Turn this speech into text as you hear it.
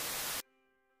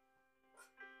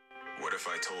if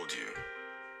I told you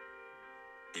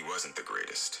he wasn't the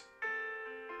greatest?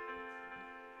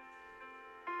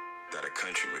 That a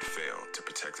country would fail to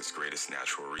protect its greatest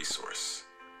natural resource?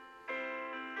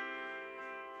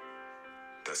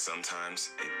 That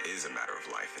sometimes it is a matter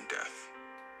of life and death?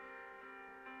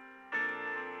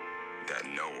 That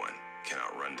no one can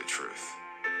outrun the truth?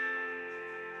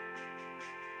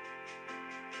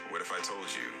 What if I told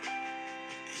you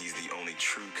he's the only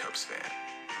true Cubs fan?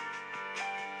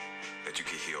 That you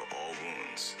could heal all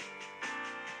wounds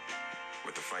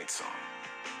with a fight song?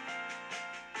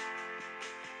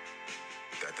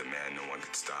 That the man no one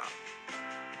could stop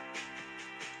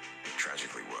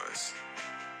tragically was?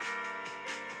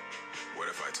 What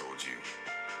if I told you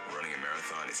running a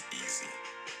marathon is easy?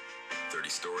 30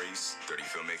 stories, 30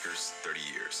 filmmakers, 30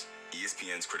 years.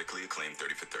 ESPN's critically acclaimed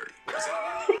 30 for 30.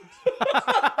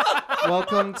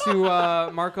 Welcome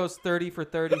to Marco's 30 for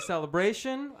 30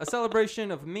 celebration. A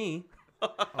celebration of me.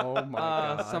 Oh my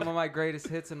God. Some of my greatest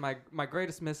hits and my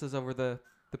greatest misses over the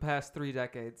past 3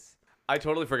 decades. I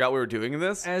totally forgot we were doing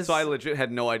this, As- so I legit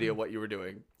had no idea what you were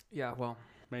doing. Yeah, well,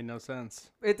 Made no sense.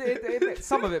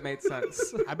 some of it made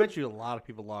sense. I bet you a lot of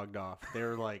people logged off. They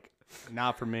were like,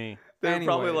 not for me. They were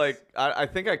probably Anyways. like, I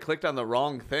think I clicked on the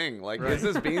wrong thing. Like, is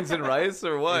this beans and rice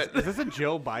or what? Is this a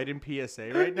Joe Biden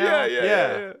PSA right now? Yeah.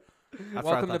 That's what I Welcome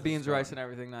thought to this Beans, was Rice, going. and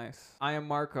Everything Nice. I am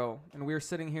Marco, and we're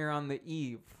sitting here on the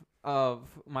eve of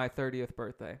my 30th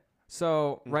birthday.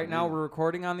 So right now we're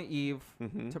recording on the eve.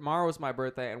 Tomorrow is my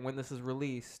birthday, and when this is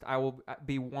released, I will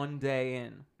be 1 day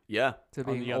in Yeah. to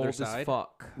On being the other old as side?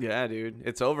 fuck. Yeah, dude.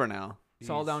 It's over now. It's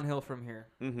all downhill from here.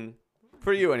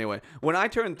 For you, anyway. When I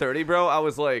turned 30, bro, I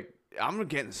was like, I'm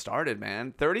getting started,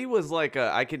 man. 30 was like,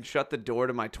 I can shut the door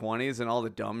to my 20s and all the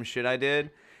dumb shit I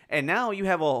did. And now you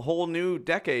have a whole new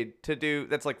decade to do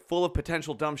that's like full of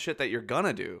potential dumb shit that you're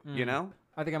gonna do, you know?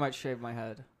 I think I might shave my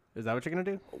head. Is that what you're going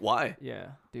to do? Why? Yeah,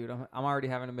 dude, I'm already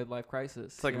having a midlife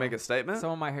crisis. It's like you make know? a statement? Some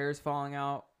of my hair is falling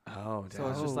out, Oh, damn. so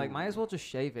it's just like, might as well just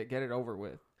shave it, get it over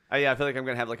with. Yeah, I feel like I'm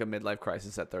gonna have like a midlife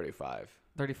crisis at 35.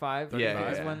 35? Yeah,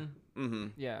 is yeah. when. Mm-hmm.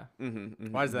 Yeah.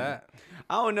 Mm-hmm. Why is that?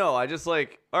 I don't know. I just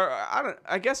like, or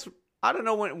I guess I don't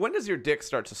know when does your dick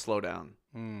start to slow down?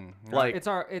 Like, It's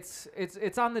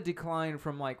on the decline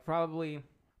from like probably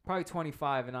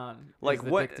 25 and on. is like the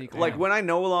what? dick decline. Like when I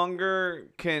no longer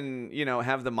can,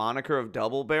 have the moniker of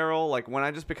double barrel. Like when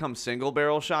I just become single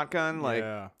barrel shotgun. Like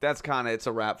Yeah. that's kind of it's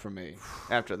a wrap for me.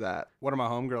 After that, One of my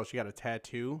homegirls, she got a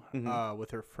tattoo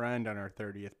with her friend on her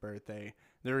 30th birthday.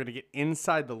 They were going to get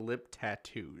inside the lip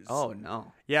tattoos. oh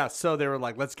no. Yeah, so they were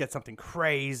like, let's get something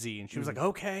crazy. And she was like,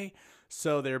 okay.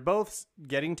 So they're both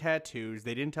getting tattoos.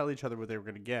 They didn't tell each other what they were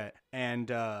going to get. And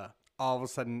all of a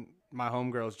sudden, my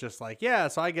homegirl's just like, yeah,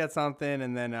 so I get something.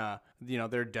 And then,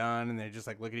 they're done. And they just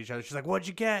like look at each other. She's like, what'd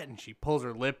you get? And she pulls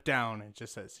her lip down and it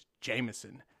just says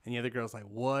Jameson. And the other girl's like,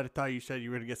 what? I thought you said you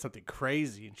were going to get something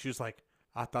crazy. And she was like,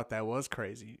 I thought that was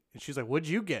crazy. And she's like, what'd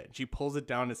you get? And she pulls it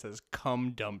down and it says,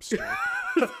 cum dumpster.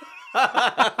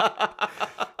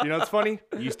 You know what's funny?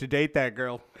 Used to date that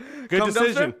girl. Good Cum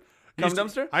decision. dumpster? Cum Used to-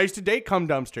 dumpster? I used to date cum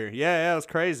dumpster. Yeah, it was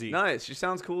crazy. Nice. She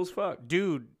sounds cool as fuck.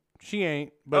 Dude, she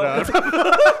ain't. But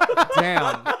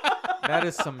Damn. That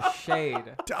is some shade.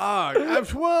 dog.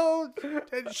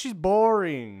 She's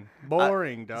boring.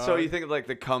 Boring, dog. So you think like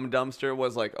the cum dumpster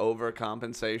was like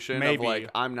overcompensation of Maybe. like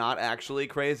I'm not actually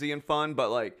crazy and fun, but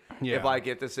like if Yeah. I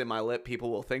get this in my lip, people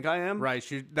will think I am. right?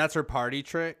 That's her party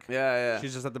trick. Yeah.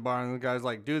 She's just at the bar and the guy's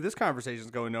like, dude, this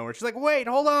conversation's going nowhere. She's like, wait,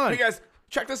 hold on. Hey guys,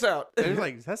 check this out. And he's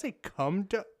like, does that say cum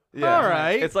dumpster? Yeah. All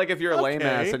right. It's like if you're a lame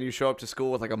ass Okay. and you show up to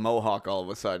school with like a mohawk all of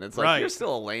a sudden. It's like Right. you're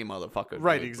still a lame motherfucker.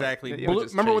 Right, dude. exactly. Like, you Blue-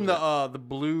 just remember when change it. the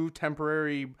blue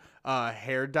temporary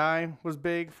hair dye was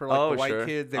big for like Oh, the white sure.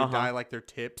 kids? They would Uh-huh. dye like their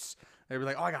tips. They were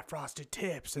like, "Oh, I got frosted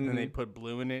tips," and then they'd put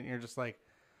blue in it, and you're just like,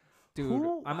 Dude,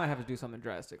 Who- I might have to do something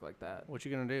drastic like that. "What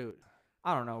you gonna do?"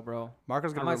 I don't know, bro.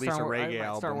 Marco's I gonna might release a start, reggae I might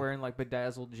album. start wearing like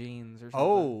bedazzled jeans or something.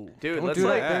 Oh, Dude, don't let's do Dude,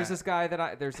 like- that. there's this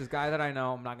guy that I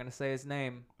know. I'm not gonna say his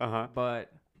name, Uh-huh.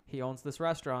 but he owns this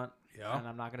restaurant. Yeah. And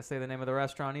I'm not gonna say the name of the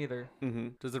restaurant either. Mm-hmm.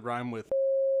 Does it rhyme with?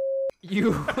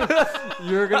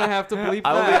 You're gonna have to bleep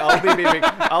I'll that. be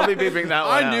beeping that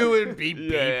one I out. knew it'd be beeped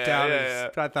Yeah, out. yeah,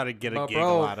 I thought it'd get a But giggle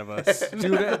bro- out of us.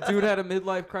 Dude had a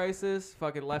midlife crisis.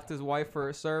 Fucking left his wife for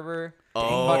a server.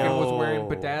 Oh. Fucking was wearing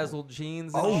bedazzled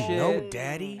jeans and Oh shit. no,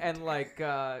 daddy! And like,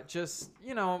 just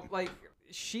like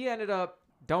she ended up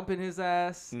dumping his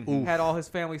ass. Oof. Had all his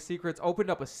family secrets. Opened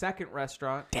up a second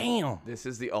restaurant. Damn. This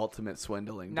is the ultimate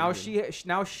swindling. Now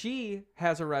dude. she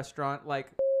has a restaurant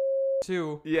like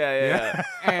too, Yeah.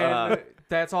 and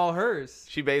that's all hers.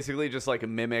 She basically just like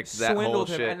mimicked that whole Swindled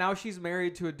him, shit. and now she's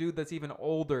married to a dude that's even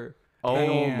older. Oh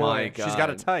Damn. my god. She's got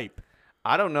a type.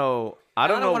 I don't know. I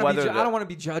don't know wanna whether I don't want to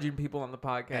be judging people on the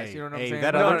podcast. Hey, You know what hey, I'm saying?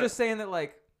 that But other- I'm just saying that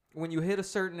like when you hit a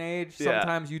certain age, Yeah.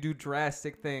 sometimes you do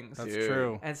drastic things, That's Dude.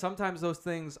 true. and sometimes those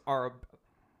things are a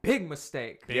big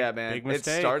mistake. Yeah, man. big It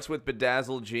mistake. starts with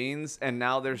bedazzled jeans, and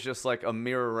now there's just like a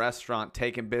mirror restaurant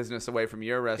taking business away from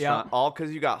your restaurant, all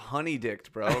because you got honey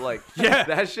dicked, bro. Like, Yeah.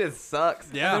 that shit sucks.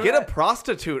 Yeah. Get a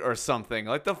prostitute or something.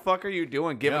 Like, the fuck are you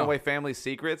doing? Giving Yeah. away family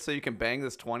secrets so you can bang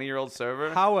this 20-year-old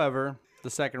server? However, the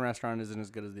second restaurant isn't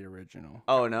as good as the original.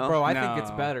 Oh, no? Bro, I think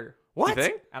it's No. better, What? You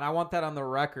think? and I want that on the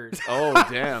record. Oh,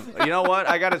 damn. You know what?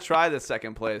 I got to try this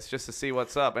second place just to see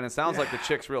what's up. And it sounds like the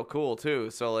chick's real cool, too.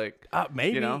 So, like,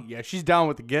 Maybe. You know? Yeah, she's down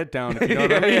with the get down, if you know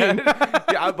what I yeah, mean.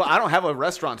 but I don't have a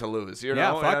restaurant to lose. You know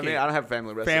Yeah, what I fuck mean? it. I don't have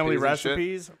family recipes. Family and shit.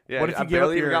 recipes. Yeah, What if I you give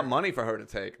barely up even your got money for her to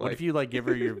take. What Like, if you like give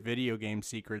her your video game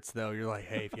secrets though? You're like,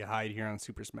 hey, if you hide here on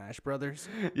Super Smash Brothers,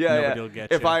 yeah, nobody will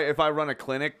get if you. I run a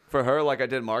clinic for her like I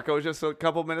did Marco just a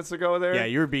couple minutes ago there. Yeah,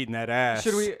 you were beating that ass.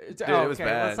 Should we? it okay, was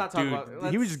bad. let's not talk Dude, about. he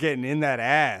let's- was just getting in that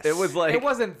ass. It was like It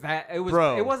wasn't that. It was.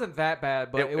 Bro. It wasn't that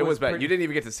bad, but it was bad. pretty- You didn't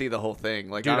even get to see the whole thing.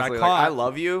 Like, Dude, I honestly, caught- I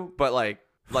love you, but like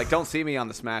don't see me on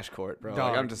the Smash court, bro.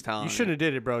 Dog, Like, I'm just telling you. You shouldn't have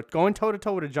did it, bro. Going toe to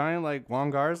toe with a giant like Juan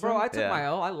Garza. Bro, I took Yeah. my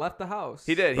L. I left the house.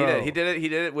 He did. Bro. He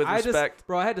did it with I respect. just,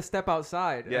 bro, I had to step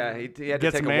outside. Yeah, and- he had to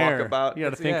Get take some a air. walkabout. You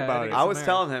got to think Yeah, about I it. think I was Some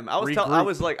telling him. I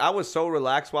Regroup. was so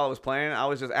relaxed while I was playing. I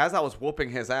was just as I was whooping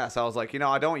his ass. I was like,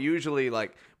 I don't usually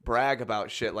like brag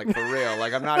about shit like for real.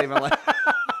 Like I'm not even like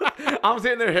I'm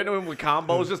sitting there hitting him with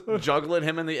combos, just juggling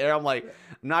him in the air. I'm like,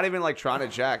 I'm not even like trying to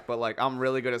jack, but like I'm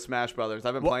really good at Smash Brothers.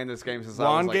 I've been playing this game since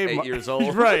I was like 8 years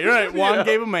old. right. Juan Yeah.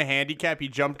 gave him a handicap. He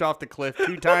jumped off the cliff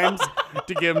 2 times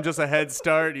to give him just a head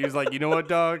start. He was like, you know what,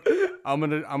 dog? I'm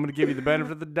gonna give you the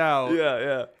benefit of the doubt,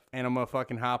 Yeah. and I'm gonna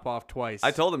fucking hop off twice.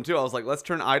 I told him too. I was like, let's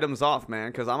turn items off,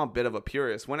 man, because I'm a bit of a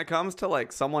purist. When it comes to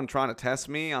like someone trying to test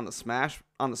me on the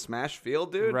Smash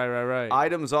field, dude. Right.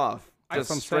 Items off. That's Just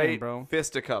what I'm saying, straight bro.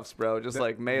 fisticuffs, bro. Just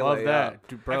like melee. Love that, out.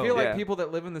 dude, bro. I feel like Yeah. people that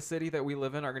live in the city that we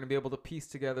live in are going to be able to piece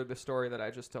together the story that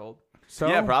I just told. So,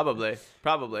 Yeah, probably.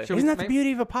 Should Isn't that the Maybe-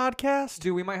 beauty of a podcast?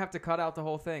 Dude, we might have to cut out the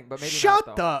whole thing, but maybe Shut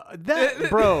not, though. that,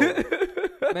 bro. Maybe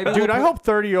Dude, we'll I put- hope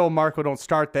 30-year-old Marco don't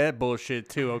start that bullshit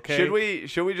too. Okay.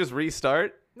 Should we just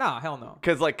restart? Nah, hell no.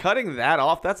 Because like cutting that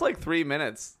off, that's like 3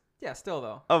 minutes Yeah, still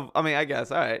though. of. I mean, I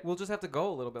guess. All right. We'll just have to go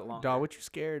a little bit longer. Dog, what you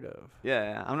scared of?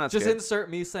 Yeah, I'm not Just scared. insert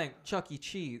me saying Chuck E.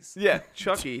 Cheese. Yeah,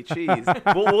 Chuck E. Cheese.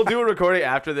 we'll do a recording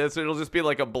after this. It'll just be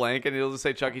like a blank, and it'll just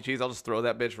say Chuck E. Cheese. I'll just throw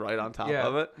that bitch right on top Yeah.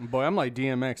 of it. Boy, I'm like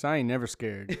DMX. I ain't never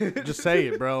scared. Just say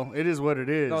it, bro. It is what it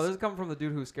is. No, this is coming from the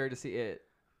dude who's scared to see it.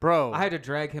 Bro. I had to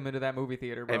drag him into that movie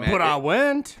theater, bro. Hey, man. but I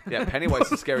went. Yeah,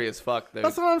 Pennywise is scary as fuck, dude.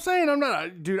 That's what I'm saying. I'm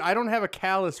not, dude. I don't have a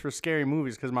callus for scary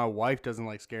movies because my wife doesn't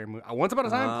like scary movies. Once upon a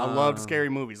time, I loved scary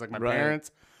movies. Like my Right. parents,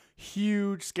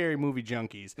 huge scary movie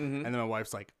junkies, and then my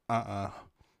wife's like, Oh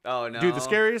no, Dude, the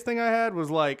scariest thing I had was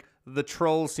like the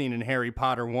troll scene in Harry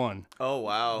Potter 1. Oh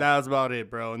wow. That was about it,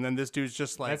 bro. And then this dude's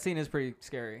just like, That scene is pretty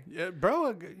scary. yeah, bro,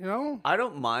 you know, I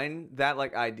don't mind that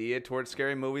like idea towards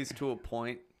scary movies to a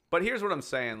point. But here's what I'm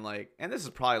saying, like, and this is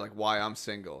probably like why I'm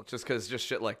single, just because just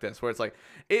shit like this, where it's like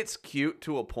it's cute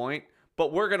to a point,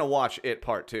 but we're gonna watch it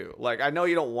part 2. Like, I know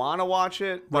you don't want to watch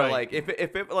it, but Right. like if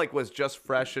it like was just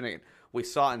fresh and we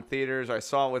saw it in theaters, or I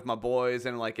saw it with my boys,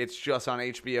 and like it's just on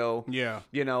HBO. Yeah.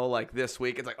 You know, like this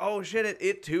week, it's like, oh shit,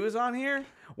 it too is on here.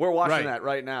 We're watching Right. that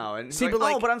right now, and See, like, but,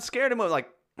 like- oh, but I'm scared of it. Like,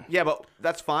 yeah, but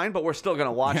that's fine. But we're still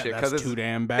gonna watch Yeah, it because that's it's too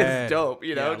damn bad. It's dope,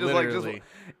 you know. Yeah, just literally.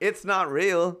 it's not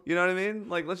real. You know what I mean?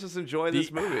 Like, let's just enjoy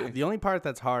this movie. The only part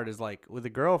that's hard is like with a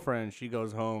girlfriend, she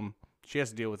goes home, she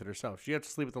has to deal with it herself. She has to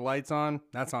sleep with the lights on.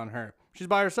 That's on her. She's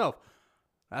by herself.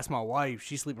 That's my wife.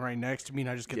 She's sleeping right next to me, and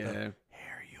I just get the, hey,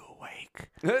 are you awake?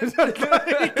 And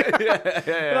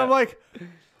I'm like,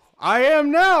 I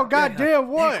am now. Goddamn,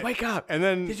 what? Hey, wake up! And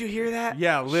then Did you hear that?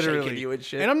 Yeah, literally. Shaking you and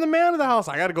shit. And I'm the man of the house.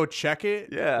 I got to go check it.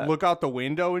 Yeah. Look out the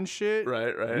window and shit.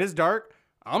 Right. And it's dark.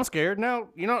 I'm scared now.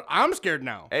 You know, I'm scared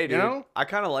now. Hey, dude, You know? I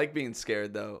kind of like being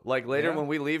scared though. Like later Yeah. when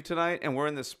we leave tonight and we're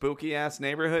in this spooky ass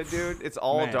neighborhood, dude, it's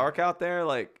all Man. dark out there.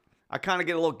 Like, I kind of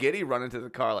get a little giddy running to the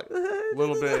car, like a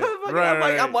Little bit. I'm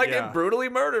Right, like yeah. getting brutally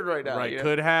murdered right now. Right. you know?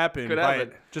 Could happen. Could by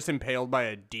happen. Just impaled by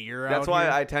a deer That's out why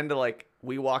here. I tend to like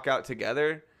we walk out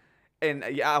together. And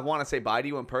yeah, I want to say bye to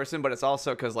you in person, but it's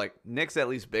also because like Nick's at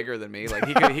least bigger than me. Like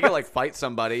he could like fight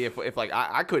somebody if like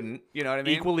I couldn't. You know what I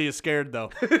mean? Equally as scared,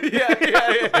 though. yeah.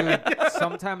 Dude,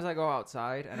 sometimes I go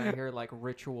outside and I hear like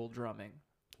ritual drumming.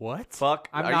 What? Fuck.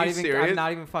 I'm Are not you even. serious? I'm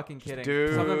not even fucking kidding.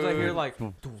 Dude. Sometimes I hear like,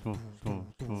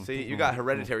 See, you got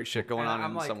hereditary shit going And on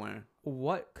I'm in like- somewhere.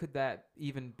 what could that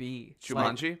even be?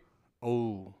 Jumanji.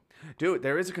 Oh. Dude,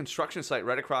 there is a construction site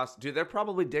right across. Dude, they're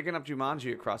probably digging up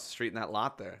Jumanji across the street in that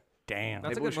lot there. Damn.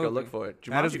 That's Maybe a we good should go movie. look for it. Jumanji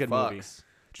That is a good movie. fucks.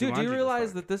 Dude, do you Jumanji realize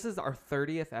was that this is our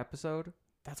 30th episode,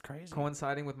 That's crazy.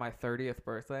 coinciding with my 30th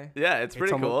birthday? Yeah, it's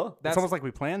pretty almost, cool. It's That's- almost like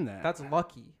we planned that. That's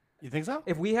lucky. You think so?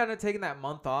 If we hadn't taken that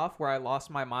month off where I lost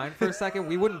my mind for a second,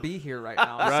 we wouldn't be here right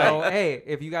now. Right. So, hey,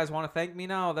 if you guys want to thank me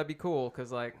now, that'd be cool.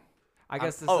 Because, like, I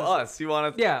guess this is... Us. You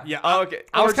want to? Yeah. Yeah. Oh, okay.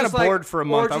 I Or was kind of just like- bored for a or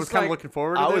month. I was just kind of like- looking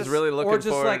forward to I this. was really looking or just,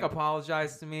 forward. like,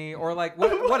 apologize to me. Or, like,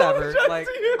 whatever. Like,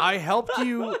 I helped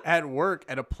you at work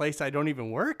at a place I don't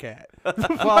even work at.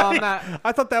 well, I'm not...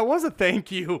 I thought that was a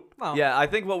thank you. Well, Yeah, I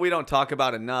think what we don't talk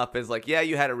about enough is like, yeah,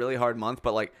 you had a really hard month,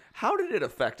 but like, how did it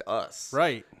affect us?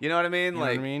 Right. You know what I mean? You know like,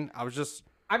 what I mean? I was just...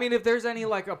 I mean, if there's any,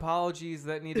 like, apologies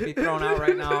that need to be thrown out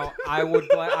right now,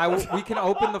 we can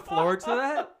open the floor to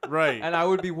that. Right. And I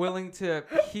would be willing to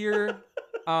hear...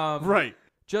 right.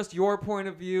 just your point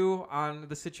of view on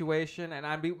the situation, and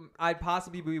I'd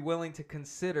possibly be willing to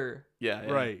consider, yeah,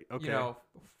 yeah. Right. Okay. you know,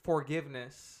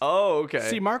 forgiveness. Oh, okay.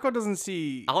 See, Marco doesn't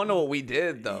see... I don't know what we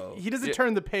did though. He doesn't Yeah,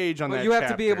 turn the page on But that you have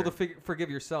to be able chapter. to forgive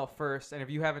yourself first, and if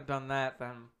you haven't done that,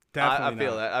 then Definitely I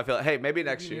feel not. that. I feel. Hey, maybe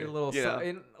next you need year. a little, you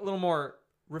know? a little more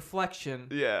reflection,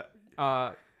 Yeah.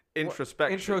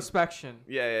 Introspection. introspection.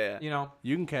 Yeah. You know,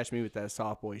 You can catch me with that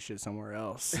soft boy shit somewhere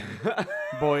else.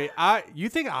 Boy, you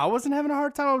think I wasn't having a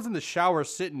hard time? I was in the shower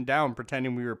sitting down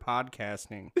pretending we were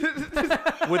podcasting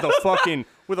with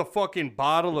a fucking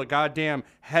bottle of goddamn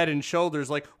Head and Shoulders.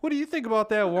 Like, what do you think about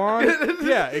that, Juan?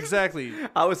 Yeah, exactly.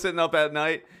 I was sitting up at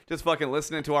night just fucking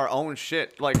listening to our own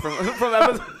shit, like from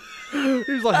episode.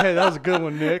 He's like, hey, that was a good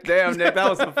one, Nick. Damn, Nick, that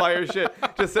was some fire shit.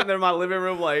 Just sitting there in my living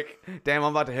room, like, damn,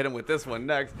 I'm about to hit him with this one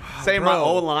next. Saying my Bro.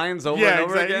 old lines over Yeah, and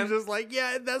over exactly. again. He's just like,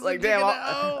 yeah, that's Like, what you're damn,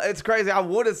 gonna- it's crazy. I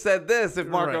would have said this if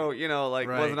Marco, Right. you know, like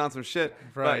Right. wasn't on some shit.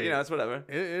 But Right. you know, it's whatever.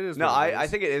 It is. No, what it I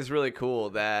is. think it is really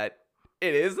cool that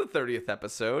it is the 30th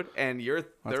episode and you're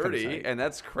That's kinda 30, exciting. and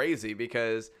that's crazy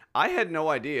because I had no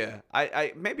idea.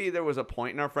 I maybe there was a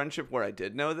point in our friendship where I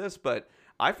did know this, but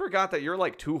I forgot that you're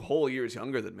like 2 whole years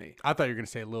younger than me. I thought you were gonna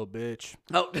say a little bitch.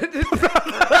 Oh,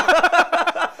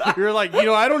 You're like,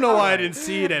 I don't know why I didn't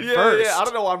see it at first. Yeah, I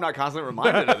don't know why I'm not constantly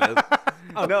reminded of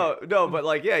this. No, but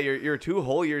like, yeah, you're 2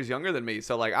 whole years younger than me.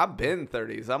 So like, I've been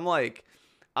 30s. I'm like,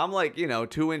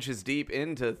 2 inches deep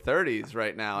into 30s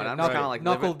right now, and I'm just kind of like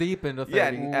knuckle living, deep into 30.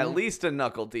 yeah, at least a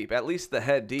knuckle deep, at least the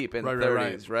head deep in Right, the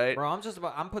right, 30s, right? Bro,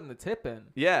 I'm putting the tip in.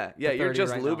 Yeah, you're 30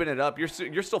 just right lubing now. it up. You're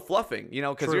still fluffing, you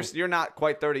know, because you're not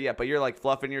quite 30 yet, but you're like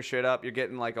fluffing your shit up. You're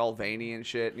getting like all veiny and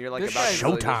shit, and you're like This about guy's- to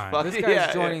really just Showtime. fuck- This yeah, guy's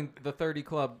yeah. joining the 30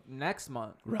 Club next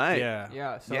month. right? Yeah.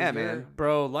 Yeah, so Yeah, you're- man.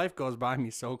 Bro, life goes by me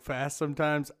so fast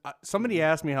sometimes. Somebody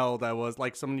asked me how old I was.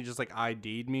 Like, somebody just, like,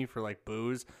 ID'd me for, like,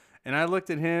 booze. And I looked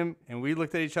at him, and we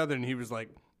looked at each other, and he was like,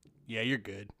 yeah, you're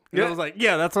good. And Yeah. I was like,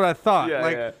 yeah, that's what I thought. Yeah,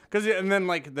 like, yeah. Cause, and then,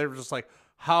 like, they were just like,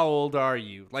 how old are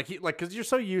you? Like, because you're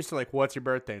so used to, like, what's your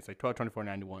birthday? It's like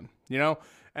 12/24/91, you know?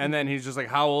 And then he's just like,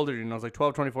 how old are you? And I was like,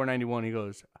 12/24/91. He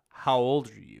goes, how old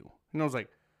are you? And I was like,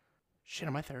 shit,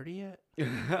 am I 30 yet?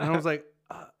 And I was like,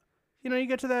 you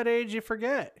get to that age, you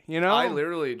forget, I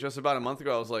literally just about a month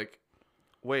ago, I was like,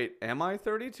 wait, am I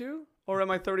 32 or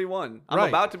am I 31? I'm Right.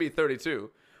 about to be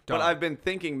 32, but Dog. I've been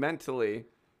thinking mentally,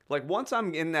 like once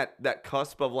I'm in that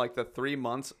cusp of like the 3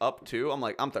 months up to, I'm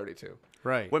like, I'm 32.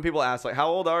 Right. When people ask like, how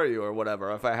old are you or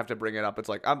whatever, if I have to bring it up, it's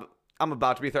like, I'm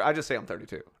about to be 30. I just say I'm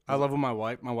 32. I love when my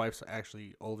wife's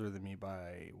actually older than me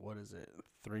by,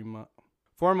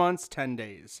 4 months, 10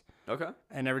 days. Okay.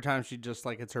 And every time she just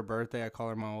like, it's her birthday, I call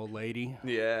her my old lady.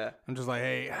 Yeah. I'm just like,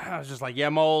 hey, I was just like, yeah,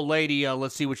 my old lady,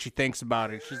 let's see what she thinks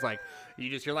about it. She's like,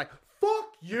 you're like,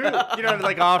 fuck you.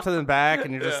 Like off to the back,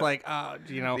 and you're just like,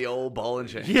 The old ball and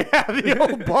chain. yeah, the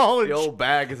old ball and The old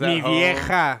bag is at mi home.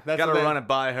 vieja. That's Gotta what run it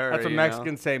by her. That's what you know?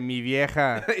 Mexicans say, mi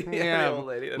vieja. Yeah, the old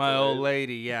lady, that's my old hilarious.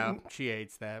 lady. Yeah, she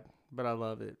hates that, but I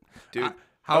love it, Dude.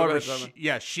 however, go ahead,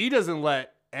 Simon. she doesn't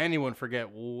let anyone forget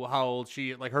how old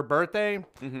she, like her birthday.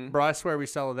 Mm-hmm. Bro, I swear we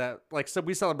celebrate that. Like, so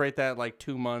we celebrate that like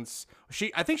 2 months.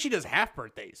 I think she does half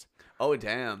birthdays. Oh,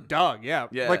 damn. Dog, yeah.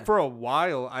 Yeah. Like for a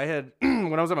while, I had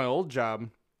when I was at my old job,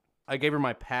 I gave her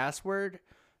my password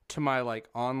to my like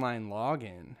online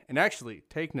login. And actually,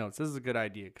 take notes. This is a good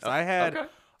idea because I had okay.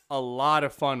 a lot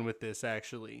of fun with this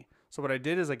actually. So what I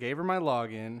did is I gave her my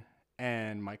login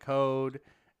and my code,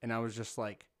 and I was just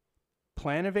like,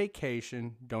 plan a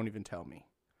vacation. Don't even tell me.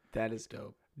 That is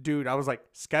dope. Dude, I was like,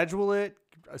 schedule it,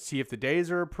 see if the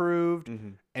days are approved,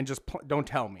 and just don't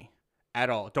tell me at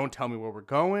all. Don't tell me where we're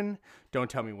going. Don't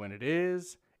tell me when it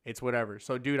is. It's whatever.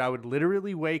 So, dude, I would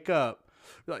literally wake up,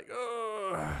 be like, oh,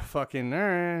 fucking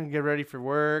get ready for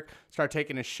work, start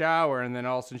taking a shower, and then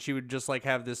all of a sudden she would just like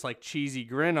have this like cheesy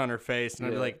grin on her face, and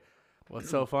I'd be like, what's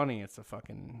so funny? It's a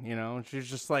fucking, and she's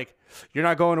just like, you're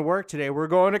not going to work today. We're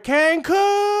going to Cancun.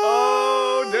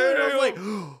 Oh, And I was like,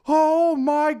 oh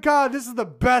my God, this is the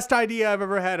best idea I've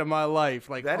ever had in my life.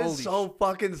 Like, That holy is so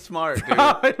fucking smart, dude.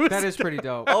 That is pretty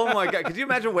dope. Oh my God. Could you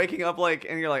imagine waking up like,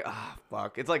 and you're like, ah,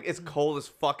 fuck. It's like, it's cold as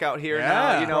fuck out here Yeah.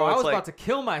 now. You know, Bro, I it's was like, about to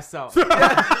kill myself.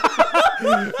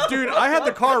 Dude, I had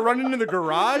the car running into the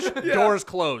garage, doors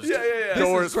closed. Yeah. This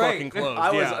Doors is great. fucking closed.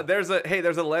 I was, yeah.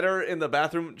 there's a letter in the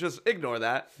bathroom. Just ignore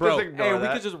that. Bro, just ignore Hey, that. we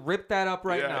could just rip that up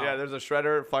right now. Yeah, there's a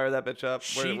shredder. Fire that bitch up. We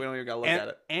She- don't even gotta look and, at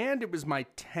it. and it was my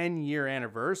 10-year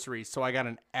anniversary, so I got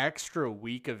an extra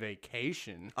week of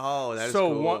vacation. Oh, that is so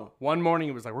cool. one morning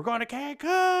it was like, we're going to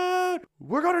Cancun.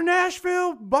 We're going to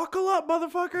Nashville. Buckle up,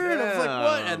 motherfucker. And I was like,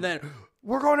 what? Yeah. And then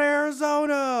we're going to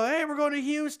Arizona. Hey, we're going to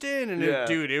Houston. And Yeah.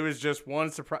 dude, it was just one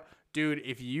surprise. Dude,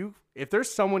 if there's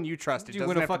someone you trust, it Did you doesn't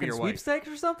win a have to be fucking your wife. sweepstakes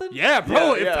or something? Yeah,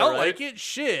 bro, Yeah, it felt right? like it.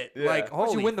 Shit. Yeah. Like, Did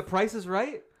holy you win the prices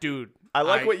right? dude. I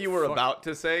like what you were fuck- about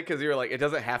to say because you were like, it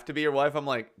doesn't have to be your wife. I'm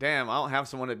like, damn, I don't have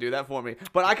someone to do that for me,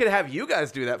 but I could have you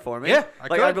guys do that for me. Yeah, I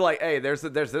like could. I'd be like, hey, there's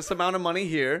this amount of money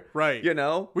here, Right. You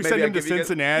know, We maybe send I him to give you guys-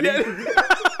 Cincinnati.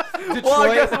 Yeah.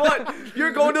 Well, guess what?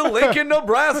 You're going to Lincoln,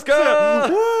 Nebraska.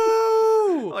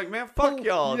 Woo! Like, man, fuck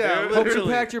y'all, Yeah, dude. Hope you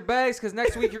Literally. packed your bags because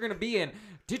next week you're gonna be in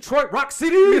Detroit Rock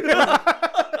City.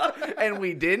 And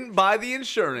we didn't buy the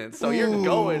insurance, so you're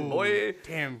going, boy.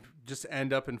 Damn, just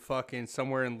end up in fucking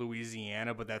somewhere in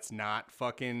Louisiana, but that's not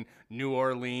fucking New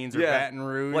Orleans or Baton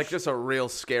Rouge. Like just a real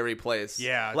scary place.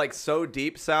 Yeah. Like so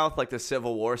deep south, like the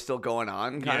Civil War still going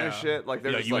on kind of shit. Like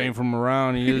they're yeah, just you like, ain't from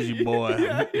around, is you, boy?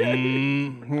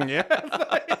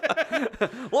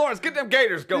 Lawrence, get them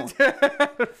gators going.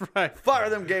 Right. Fire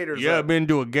them gators You ever up. been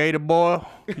to a gator, boy?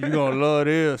 You gonna love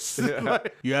this.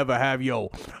 You ever have your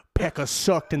pecker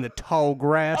sucked in the tall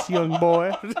grass, young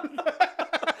boy?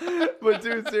 But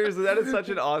dude, seriously, that is such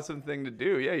an awesome thing to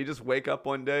do. Yeah, you just wake up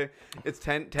one day, it's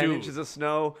 10 Dude. inches of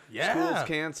snow, Yeah. school's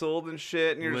canceled and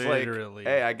shit, and you're Literally. just like,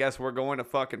 hey, I guess we're going to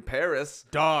fucking Paris.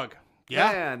 Dog.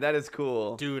 Yeah. Man, that is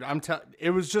cool. Dude, I'm telling it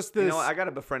was just this. You know what? I got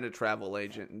to befriend a travel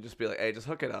agent and just be like, hey, just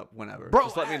hook it up whenever. bro,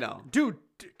 just let me know. Dude,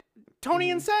 Tony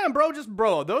and Sam,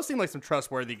 bro, those seem like some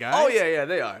trustworthy guys. Oh, yeah,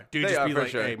 they are. Dude, they just are be for like,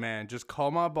 sure. hey, man, just call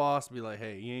my boss. Be like,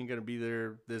 hey, he ain't going to be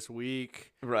there this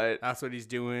week. Right. That's what he's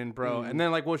doing, bro. And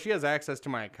then, like, well, she has access to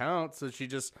my account, so she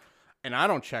just, and I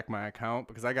don't check my account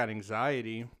because I got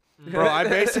anxiety. Bro,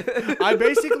 I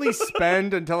basically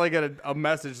spend until I get a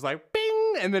message like,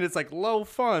 bing, and then it's like low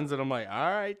funds, and I'm like,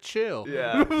 all right, chill.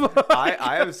 Yeah.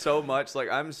 I have so much, like,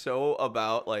 I'm so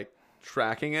about, like,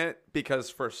 tracking it because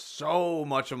for so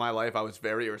much of my life I was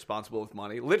very irresponsible with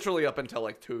money, literally up until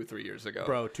like 2-3 years ago.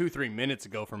 Bro, 2-3 minutes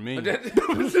ago for me.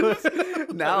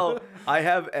 Now I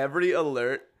have every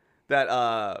alert that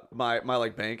my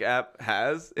like bank app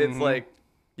has. It's like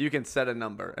you can set a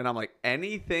number, and I'm like,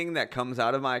 anything that comes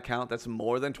out of my account that's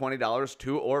more than $20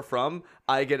 to or from,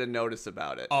 I get a notice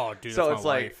about it. Oh, dude, so that's it's my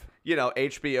like life.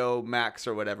 HBO Max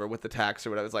or whatever with the tax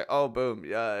or whatever. It's like, oh, boom,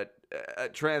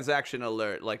 transaction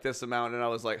alert, like this amount, and I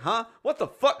was like, huh, what the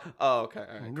fuck? Oh, okay,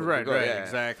 all right, cool, Right, cool, right, yeah, yeah.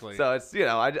 exactly. So it's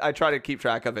I try to keep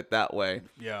track of it that way.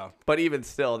 Yeah. But even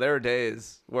still, there are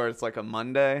days where it's like a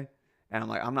Monday, and I'm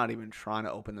like, I'm not even trying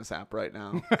to open this app right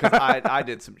now because I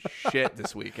did some shit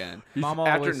this weekend. Mama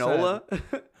After always NOLA,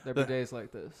 There be days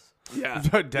like this. yeah,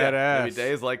 Dead there'll be ass.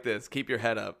 days like this. Keep your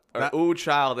head up. Or, That- ooh,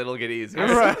 child, it'll get easier.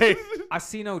 Right. I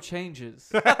see no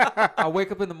changes. I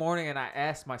wake up in the morning and I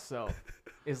ask myself,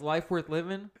 is life worth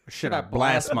living? Should I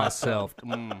blast myself?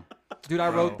 Dude, I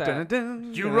wrote that.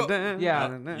 You wrote-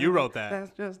 Yeah. You wrote that.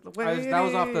 That's just the way That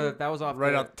was off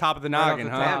Right the, off the top of the right off noggin,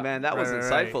 the huh? top. Yeah, man, that was Right,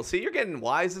 insightful. right. See, you're getting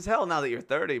wise as hell now that you're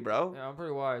 30, bro. Yeah, I'm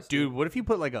pretty wise. Dude, what if you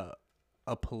put like a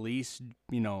police,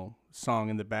 song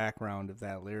in the background of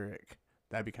that lyric?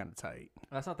 That'd be kind of tight.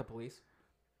 That's not the police.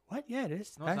 What? Yeah, it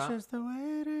is. No, it's That's not. just the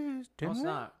way it is. No, it's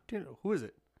not. Who is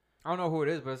it? I don't know who it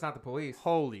is, but it's not the police.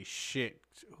 Holy shit.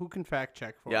 Who can fact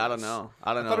check for us? Yeah, I don't know.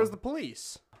 I don't I know. thought it was the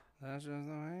police. That's just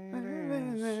the way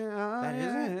it is. That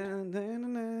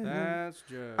isn't. That's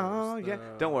just. Oh yeah.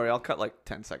 Don't worry, I'll cut like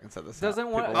 10 seconds of this. Doesn't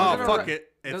out. want- People Oh, Isn't won't it fuck right?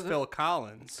 it. It's Doesn't- Phil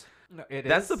Collins. No, it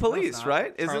That's is. the No, it's police, not.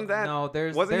 right? Isn't that? No,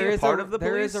 wasn't there he a is part of the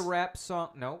There is a police? rap song.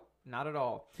 Nope, not at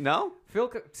all. No.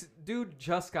 Dude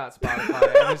just got Spotify.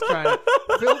 I'm just trying to.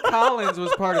 Phil Collins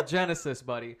was part of Genesis,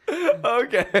 buddy.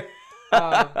 Okay.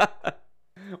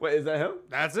 Wait, is that him?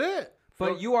 That's it.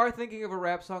 But you are thinking of a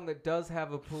rap song that does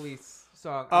have a police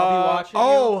song. I'll be watching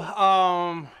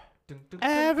you.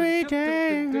 Every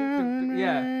day.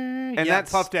 Yeah. And And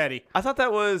that's Puff Daddy. I thought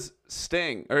that was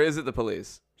Sting, or is it the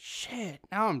police? Shit.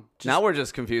 Now I'm just. Now we're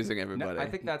just confusing everybody. I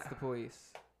think that's the police.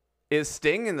 Is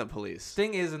Sting in the police?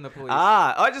 Sting is in the police.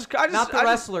 I just Not the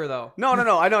wrestler though. No,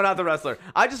 I know, not the wrestler.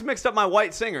 I just mixed up my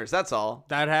white singers. That's all.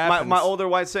 That happens. My older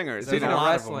white singers. There's You a Speaking know? of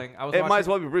lot of them. wrestling, I was It watching, might as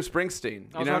well be Bruce Springsteen. I You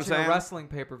was know what I'm watching a saying? wrestling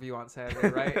pay-per-view on Saturday,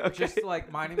 right? Okay. Just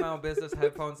like minding my own business,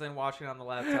 headphones in, watching on the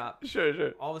laptop.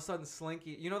 Sure. All of a sudden,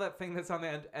 Slinky, you know that thing that's on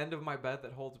the end of my bed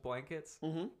that holds blankets?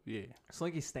 Mm-hmm. Yeah.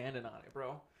 Slinky's standing on it,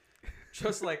 bro.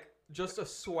 Just a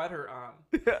sweater on.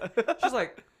 She's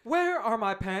like, "Where are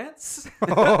my pants?"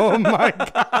 Oh my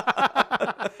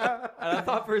god. And I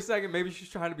thought for a second maybe she's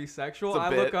trying to be sexual. It's a I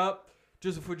bit. look up,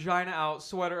 just vagina out,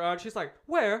 sweater on. She's like,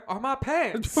 "Where are my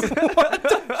pants?"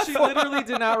 She literally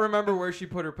did not remember where she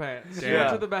put her pants. She went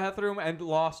Yeah. to the bathroom and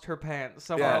lost her pants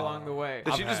somewhere Yeah. along the way.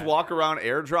 Did she just had- walk around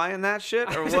air drying that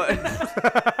shit or what?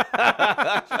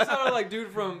 She sounded like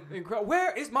dude from Incredible.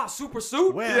 Where is my super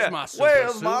suit? Where's my super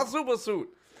Where's suit? my super suit?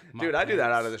 My Dude, I do that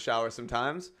pants. out of the shower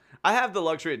sometimes. I have the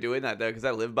luxury of doing that though because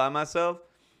I live by myself.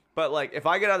 But like, if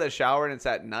I get out of the shower and it's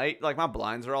at night, like my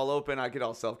blinds are all open, I get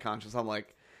all self-conscious. I'm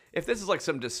like, if this is like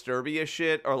some Disturbia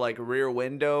shit or like Rear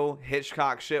Window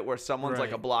Hitchcock shit where someone's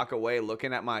like a Right. block away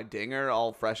looking at my dinger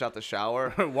all fresh out the shower,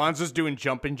 Juan's just doing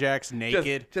jumping jacks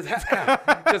naked.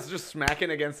 just smacking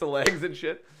against the legs and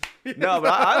shit. No,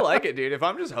 but I like it, dude. If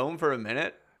I'm just home for a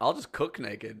minute, I'll just cook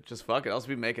naked. Just fuck it. I'll just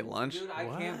be making lunch. Dude, I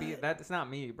can't be. That's not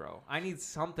me, bro. I need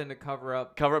something to cover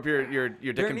up. Cover up your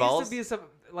dick There and needs balls. to be some,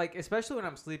 like, especially when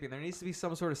I'm sleeping. There needs to be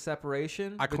some sort of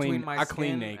separation I between clean- my I skin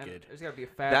clean and naked. there's gotta be a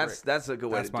fabric. That's a good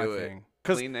way That's to my do thing. it.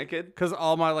 Clean naked. Because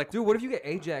all my like, Dude, what if you get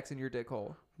Ajax in your dick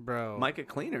hole? bro, Might get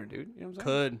cleaner, dude. You know what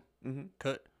I'm saying?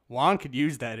 could Juan could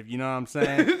use that if you know what I'm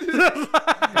saying.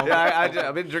 Yeah,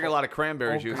 I've been drinking a lot of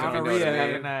cranberry juice. If you know what Gonorrhea I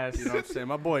having mean. ass. You know what I'm saying?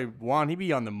 My boy Juan, he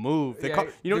be on the move. They Yeah, call,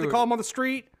 you know what they dude. call him on the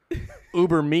street?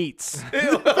 Uber Meats.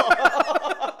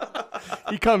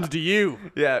 He comes to you.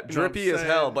 Yeah, what I'm drippy as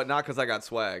saying? hell, but not because I got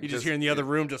swag. You just hear in the other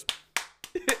room, just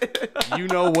you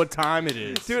know what time it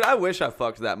is. Dude, I wish I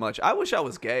fucked that much. I wish I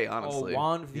was gay, Oh, honestly.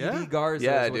 Juan VD Yeah. Garza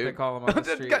Yeah, is what dude. they call him on the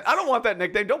streets. I don't want that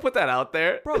nickname. Don't put that out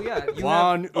there. Bro, yeah. You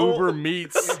Juan have, Uber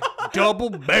Meats double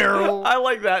barrel. I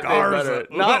like that name Garza. better.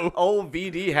 Not Ooh. old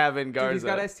VD having dude, Garza. he's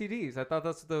got STDs. I thought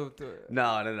that's the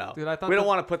No. Dude, I thought we don't the-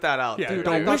 want to put that out Yeah, there. Dude,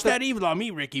 I don't thought wish the- that evil on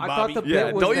me, Ricky I Bobby. thought the Yeah,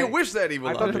 bit was don't you that- wish that evil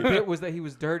I on thought the me. bit was that he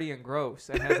was dirty and gross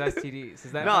and has STDs.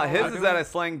 Is that No, not his what is I'm that doing? I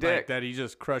slang Like dick. that he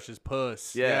just crushes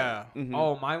puss. Yeah. Yeah. Mhm.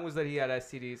 Oh, mine was that he had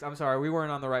STDs. I'm sorry, we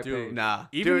weren't on the right Dude, page. Nah.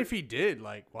 Even Dude, if he did,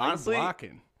 like, why honestly, are you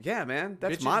blocking? yeah, man,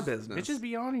 that's Bitches- my business. Bitches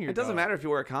be on here. It doesn't dog. matter if you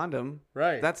wear a condom.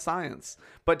 Right. That's science.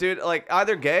 But dude, like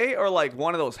either gay or like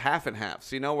one of those half and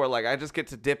halves, you know, where like I just get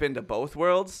to dip into both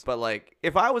worlds. But like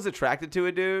if I was attracted to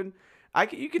a dude,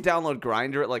 you could download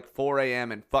Grindr at like 4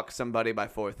 a.m. and fuck somebody by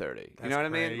 4:30. You That's know what I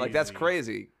mean? Like that's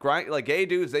crazy. crazy. Like gay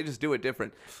dudes, they just do it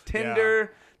different.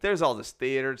 Tinder, there's all this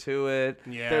theater to it.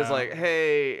 Yeah. There's like,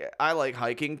 hey, I like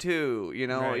hiking too. You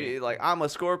know, Right. like I'm a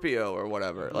Scorpio or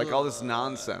whatever. Like all this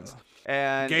nonsense.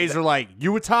 And Gays are like,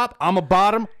 you a top, I'm a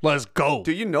bottom, let's go.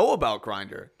 do you know about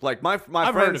Grindr? Like my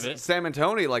I've heard friends of it. Sam and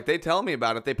Tony, like they tell me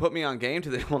about it. They put me on game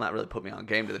to the well, not really put me on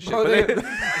game to the shit, Bro, but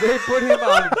they put him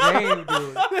on game,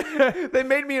 dude. they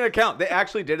made me an account. They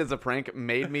actually did as a prank,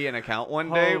 made me an account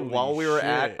one day Holy while we were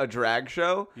at shit. a drag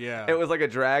show. Yeah. It was like a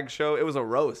drag show. It was a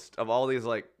roast of all these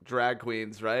like drag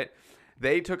queens, right?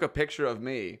 They took a picture of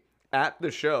me at the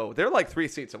show. They're like 3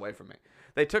 seats away from me.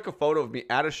 They took a photo of me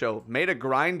at a show, made a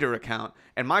Grindr account,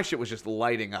 and my shit was just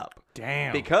lighting up.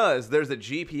 Damn. Because there's a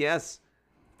GPS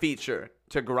feature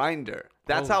to Grindr.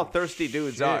 That's how Holy thirsty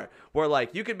dudes shit. are. Where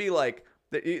like you could be like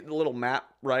the little map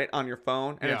right on your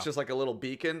phone, and Yeah. it's just like a little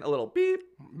beacon, a little beep.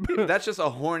 beep. That's just a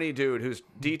horny dude who's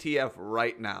DTF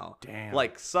right now. Damn.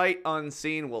 Like sight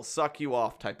unseen will suck you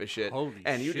off type of shit. Holy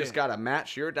and you just shit. gotta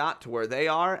match your dot to where they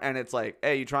are, and it's like,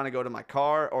 hey, you trying to go to my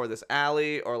car or this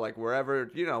alley or like wherever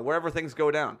wherever things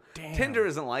go down. Damn. Tinder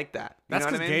isn't like that. You That's know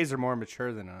what because I mean? gays are more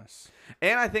mature than us.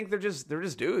 And I think they're just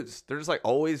dudes. They're just like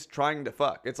always trying to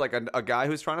fuck. It's like a guy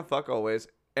who's trying to fuck always,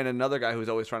 and another guy who's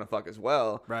always trying to fuck as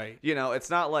well. Right. You know, it's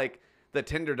not like the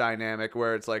Tinder dynamic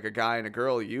where it's like a guy and a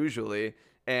girl usually,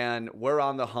 and we're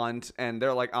on the hunt, and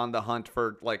they're like on the hunt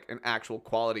for like an actual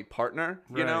quality partner.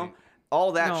 You know, Right.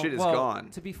 all that No, shit is well, gone.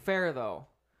 To be fair, though,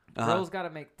 Uh-huh. girls got to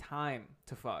make time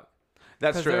to fuck.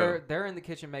 That's 'Cause true. They're in the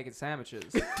kitchen making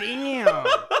sandwiches. Damn.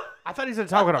 I thought he was gonna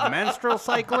talk about a menstrual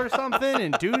cycle or something,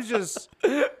 and dude's just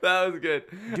That was good.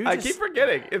 Dude, I just- keep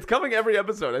forgetting. It's coming every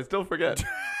episode. I still forget.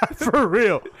 for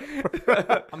real.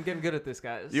 I'm getting good at this,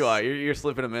 guys. You are. You're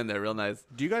slipping them in there real nice.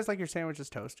 Do you guys like your sandwiches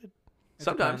toasted? It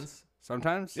Sometimes. depends.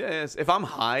 Sometimes. Yes. If I'm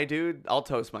high, dude, I'll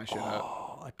toast my shit up.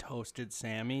 Oh, a toasted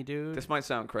Sammy, dude. This might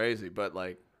sound crazy, but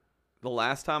like the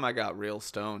last time I got real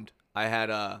stoned, I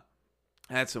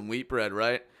had some wheat bread,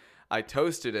 right? I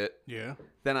toasted it, Yeah.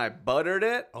 then I buttered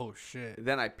it, Oh shit.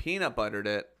 then I peanut buttered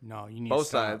it, No, you need both to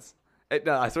stop. sides.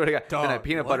 No, I swear to God. Then I Dog,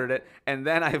 peanut what? buttered it, and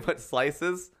then I put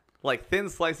slices, like thin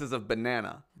slices of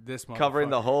banana, This covering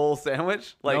the motherfucker. whole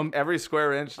sandwich, like No- every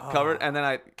square inch covered, and then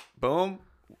I, boom,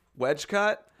 wedge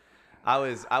cut. I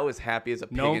was happy as a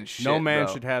pig in shit, No man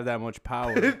bro. should have that much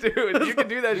power. Dude, you can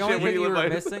do that The only shit when thing you you live were by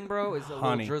missing, bro, is a little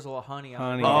Honey. drizzle of honey. On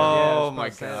Honey. it. Yeah, I Oh was my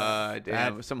about to say that. god,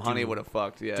 damn! That- Some honey dude. would have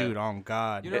fucked, yeah. Dude, on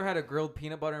God. You never had a grilled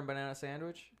peanut butter and banana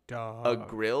sandwich? Dog. A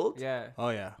grilled? Yeah. Oh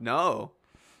yeah. No.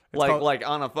 It's Like called- like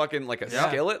on a fucking like a Yeah.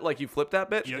 skillet, like you flip that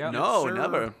bitch? Yeah. No, Yes, sir.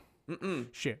 never. Mm-mm.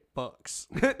 Shit, bucks.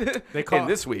 They call- in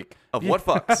this week of what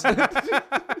fucks?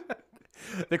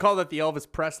 They called that the Elvis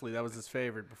Presley. That was his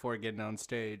favorite before getting on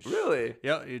stage. Really?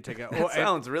 Yeah, you take out. That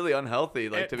sounds really unhealthy.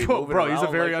 Like to be Bro, moving around. he's a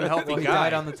very like that. unhealthy Well, he guy.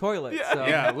 died on the toilet. So.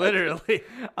 Yeah, literally.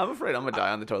 I'm afraid I'm gonna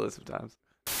die on the toilet sometimes.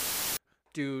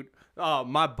 Dude, oh,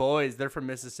 my boys, they're from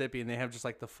Mississippi and they have just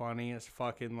like the funniest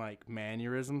fucking like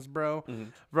mannerisms, bro.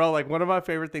 Bro, like one of my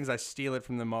favorite things, I steal it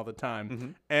from them all the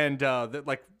time. And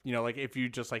like, you know, like if you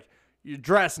just like you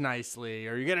dress nicely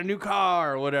or you get a new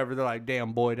car or whatever, they're like,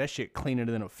 damn boy, that shit cleaner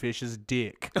than a fish's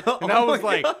dick. And I was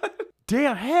like,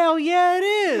 damn, hell yeah, it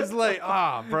is. Like,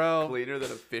 bro. Cleaner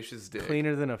than a fish's dick.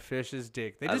 Cleaner than a fish's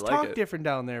dick. They I just like talk it. different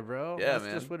down there, bro. Yeah, That's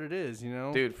man. just what it is, you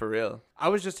know? Dude, for real. I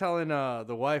was just telling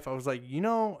the wife, I was like, you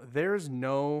know, there's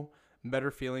no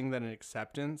better feeling than an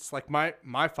acceptance. Like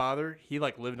my father, he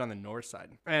like lived on the north side.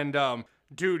 And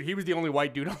dude, he was the only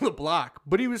white dude on the block,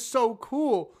 but he was so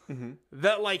cool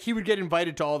that like he would get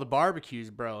invited to all the barbecues,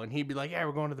 bro. And he'd be like, yeah,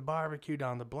 we're going to the barbecue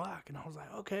down the block. And I was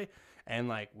like, okay. And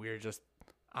like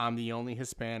I'm the only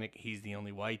Hispanic, he's the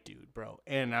only white dude, bro.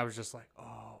 And I was just like,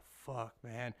 oh fuck,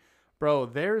 man. Bro,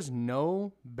 there's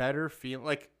no better feeling,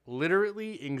 like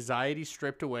literally anxiety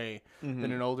stripped away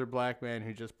than an older black man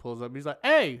who just pulls up. He's like,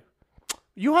 hey,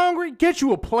 you hungry? Get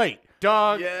you a plate.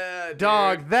 Dog, Yeah, dude.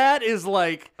 dog, that is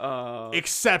like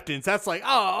acceptance. That's like,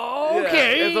 oh, Yeah,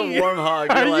 okay. it's a warm hug.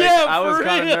 You're like, Yeah, I was for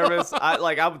kind real. of nervous.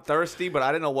 I'm thirsty, but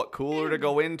I didn't know what cooler to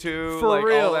go into. For like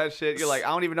real. all that shit. You're like, I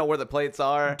don't even know where the plates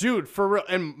are. Dude, for real.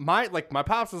 And my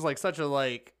pops was like such a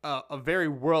like a very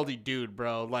worldly dude,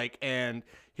 bro. Like, and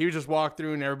he would just walk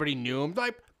through and everybody knew him.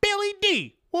 Like, Billy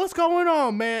D, what's going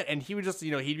on, man? And he would just,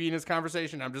 you know, he'd be in his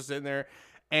conversation. I'm just sitting there,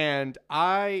 and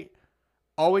I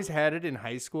always had it in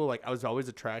high school. Like, I was always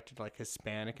attracted to like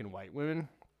Hispanic and white women.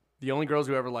 The only girls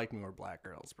who ever liked me were black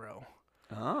girls, bro.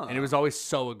 Oh. And it was always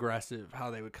so aggressive how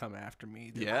they would come after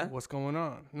me. They're Yeah? like, what's going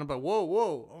on? And I'm like,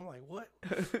 whoa. I'm like, what?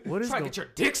 What is Try to going get your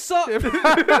dick sucked.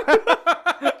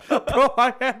 Bro,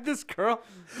 I had this girl.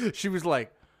 She was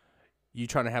like, you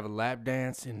trying to have a lap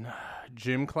dance in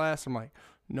gym class? I'm like,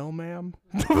 no, ma'am.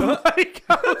 Like,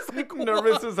 I was like,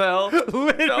 nervous as hell.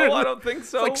 Literally. No, I don't think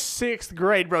so. It's like sixth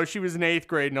grade, bro. She was in eighth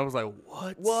grade, and I was like,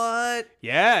 what? What?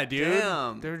 Yeah, dude.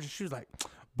 Damn. She was like,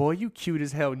 boy, you cute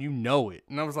as hell, and you know it.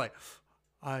 And I was like,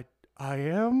 I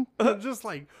am? I'm just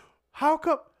like, how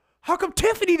come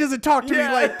Tiffany doesn't talk to me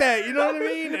Yeah. like that? You know what I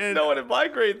mean? And No one in my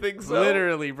grade thinks so.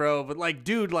 literally, bro. But like,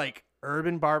 dude, like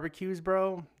urban barbecues,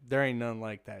 bro. There ain't none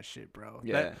like that shit, bro.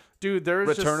 Yeah. Dude, there's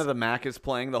Return just of the Mac is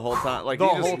playing the whole time. Like The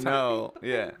you whole just time. know.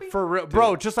 Yeah. for real,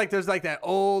 bro. Just like there's like that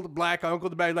old black uncle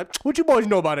in the back, like, what you boys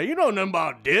know about it? You know nothing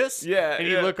about this. Yeah, And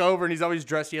you yeah. look over, and he's always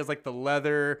dressed. He has like the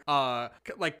leather,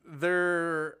 like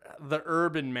they're the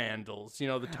urban mandals. You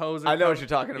know, the toes. Are I know what you're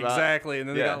talking about. Exactly. And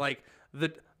then they Yeah. got like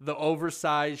the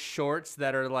oversized shorts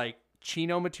that are like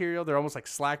chino material. They're almost like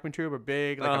slack material, but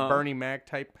big, like a Bernie Mac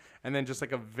type. And then just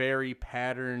like a very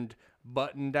patterned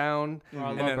button down. Oh, I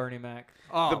And love then- Bernie Mac.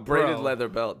 Oh, The braided bro. leather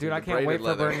belt. Dude, the I can't wait braided for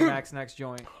leather. Bernie Mac's next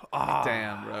joint.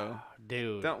 Damn, bro.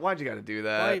 Dude. Why'd you gotta do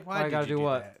that? Why Why I did gotta you do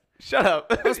what? that? Shut up.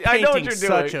 I was I know what painting you're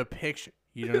doing. such a picture.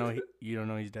 You don't know. You don't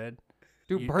know he's dead.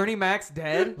 Dude, Bernie Mac's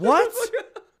dead? What,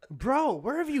 bro?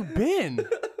 Where have you been?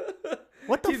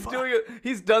 What the He's fuck? doing it.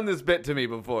 He's done this bit to me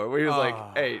before, where he was like,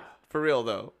 "Hey, for real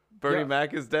though, Bernie Yeah.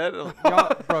 Mac is dead." Y'all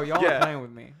are Yeah. playing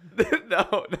with me.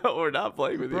 no, we're not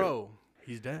playing with you. Bro,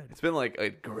 he's dead. It's been like a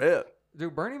grip.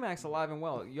 Dude, Bernie Mac's alive and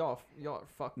well. Y'all are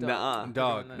fucked up. Nuh-uh. for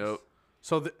Dog, doing this.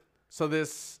 Nope. So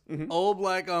this old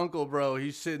black uncle, bro,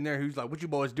 he's sitting there. He's like, "What you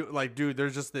boys do?" Like, dude,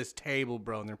 there's just this table,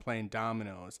 bro, and they're playing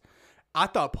dominoes. I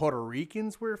thought Puerto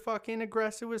Ricans were fucking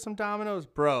aggressive with some dominoes,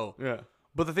 bro. Yeah.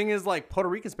 But the thing is, like, Puerto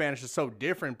Rican Spanish is so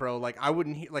different, bro. Like, I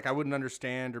wouldn't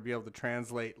understand or be able to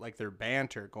translate like their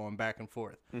banter going back and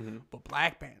forth. But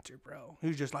black banter, bro, he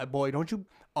was just like, boy, don't you?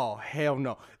 Oh hell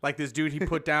no! Like this dude he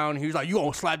put down, he was like, you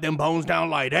gonna slap them bones down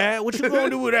like that? What you gonna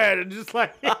do with that? And just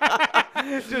like,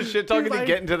 Just shit talking to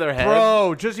get into their head.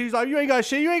 Bro, he's like, you ain't got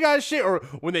shit. Or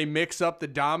when they mix up the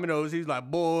dominoes, he's like,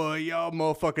 boy, y'all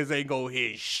motherfuckers ain't gonna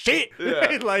hit shit.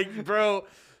 Yeah. Like, bro.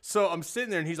 So I'm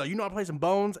sitting there and he's like, you know how to play some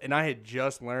Bones? And I had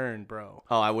just learned, bro.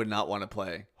 Oh, I would not want to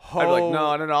play. I'd be like,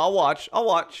 no, I'll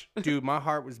watch. Dude, my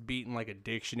heart was beating like a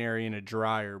dictionary in a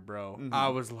dryer, bro. I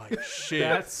was like, shit.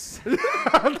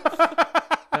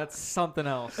 That's something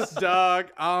else. Dog,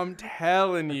 I'm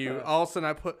telling you. All of a sudden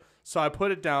I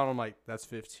put it down. I'm like, that's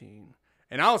 15.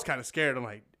 And I was kind of scared. I'm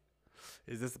like,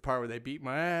 is this the part where they beat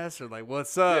my ass? Or like,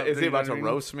 what's up? Is he You know about to what I mean?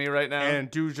 roast me right now?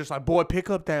 And dude's just like, boy, pick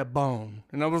up that bone.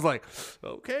 And I was like,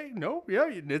 okay, no, yeah,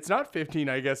 it's not 15,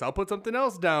 I guess. I'll put something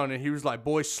else down. And he was like,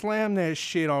 boy, slam that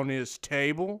shit on this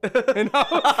table. And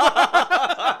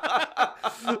I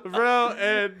was bro,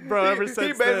 ever since he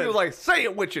basically then, was like, say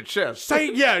it with your chest.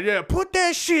 yeah, put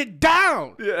that shit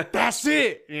down. Yeah. That's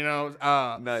it. You know,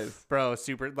 Nice. bro,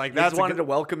 super, like, He that's just wanted to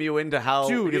welcome you into how,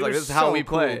 dude, he's it like, was this is how so we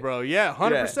play. cool, bro. Yeah,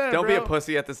 100%, Yeah. Don't be a bro.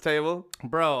 pussy at this table.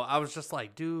 Bro, I was just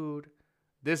like, dude,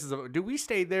 dude, we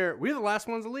stayed there. We were the last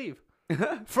ones to leave.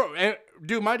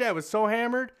 Dude, my dad was so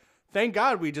hammered. Thank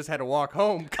God we just had to walk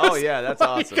home. Oh, yeah, that's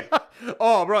awesome.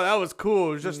 Oh, bro, that was cool.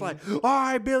 It was just like, all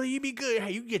right, Billy, you be good.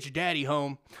 Hey, you can get your daddy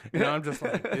home. And I'm just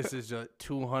like, this is a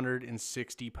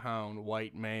 260-pound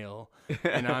white male.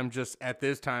 And I'm just, at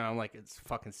this time, I'm like, it's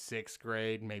fucking 6th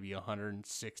grade, maybe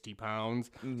 160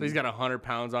 pounds. So he's got 100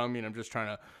 pounds on me, and I'm just trying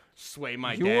to sway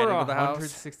my You dad were into the house.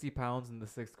 160 pounds in the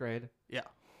 6th grade? Yeah,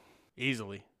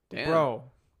 easily. Damn. Bro,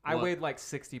 I What? weighed like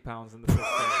 60 pounds in the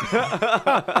 6th grade.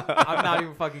 I'm not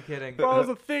even fucking kidding. Bro, I was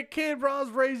a thick kid, bro. I was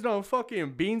raised on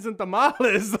fucking beans and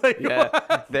tamales. Like,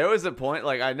 Yeah, there was a point,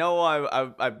 like, I know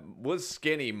I was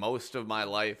skinny most of my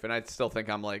life, and I still think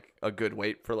I'm, like, a good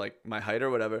weight for, like, my height or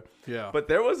whatever. Yeah. But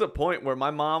there was a point where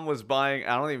my mom was buying,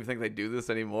 I don't even think they do this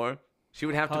anymore. She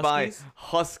would have to buy Huskies?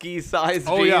 husky-sized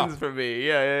Oh, jeans yeah. for me.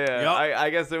 Yeah. Yup. I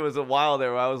guess there was a while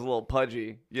there where I was a little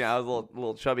pudgy. Yeah, I was a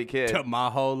little chubby kid. Took my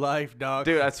whole life, dog.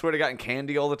 Dude, I swear to God,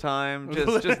 candy all the time.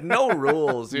 Just no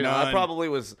rules. You know, I None. probably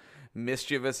was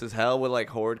mischievous as hell, would like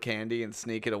hoard candy and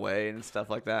sneak it away and stuff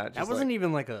like that. that Just wasn't like,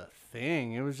 even like a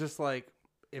thing. It was just like,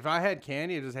 if I had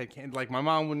candy, I just had candy. Like, my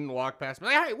mom wouldn't walk past me.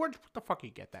 Like, hey, where the fuck you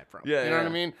get that from? yeah, You know what yeah.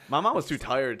 I mean? My mom was too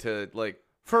tired to like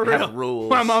For have real. rules.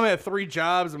 My mom had 3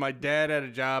 jobs, and my dad had a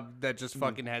job that just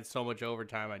fucking had so much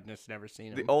overtime. I'd just never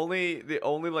seen The him.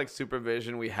 only like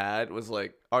supervision we had was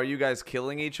like, are you guys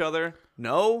killing each other?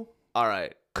 No. All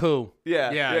right. Cool. Yeah.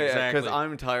 exactly. Because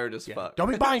I'm tired as fuck. Don't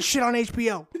be buying shit on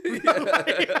HBO. We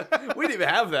didn't even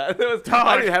have that. I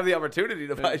didn't even have the opportunity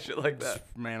to buy shit like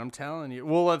that. Man, I'm telling you.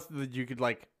 Well, you could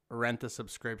like rent the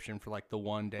subscription for like the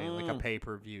one day, like a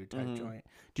pay-per-view type joint.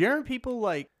 Do you remember people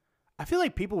like? I feel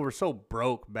like people were so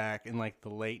broke back in like the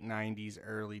late 90s,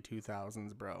 early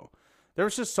 2000s, bro. There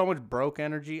was just so much broke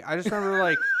energy. I just remember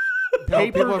like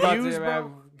People are about pay-per-views, to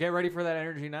bro. get ready for that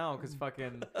energy now because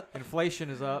fucking inflation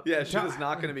is up. Yeah, shit is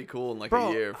not gonna be cool in like Bro,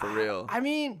 a year for real. I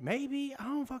mean, maybe. I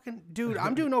don't fucking... Dude,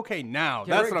 I'm doing okay now.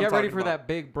 Get, That's what I'm get ready talking for about. that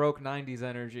big broke 90s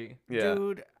energy. Yeah.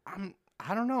 Dude,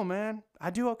 I don't know, man. I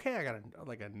do okay. I got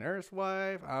a nurse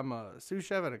wife. I'm a sous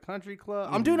chef at a country club.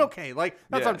 I'm doing okay. Like,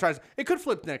 that's Yeah. what I'm trying to... It could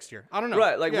flip next year. I don't know.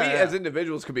 Right, like Yeah, we yeah. as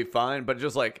individuals could be fine, but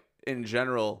just like in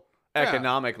general,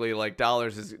 economically, like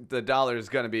the dollar is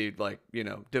gonna be like, you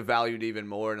know, devalued even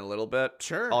more in a little bit.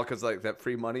 Sure. All because like that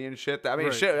free money and shit. I mean,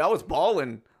 Right. shit, I was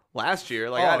balling last year.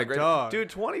 Like I had Oh, a great dog. dude.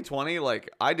 2020, like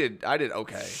I did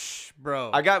okay. Shh,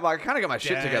 bro. I kind of got my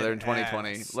shit Dead together in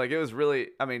 2020. ass. Like it was really,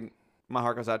 I mean, my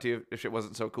heart goes out to you if shit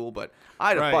wasn't so cool, but I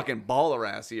had a Right. fucking baller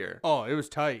ass year. Oh, it was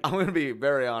tight. I'm gonna be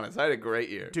very honest. I had a great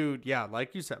year. Dude, yeah,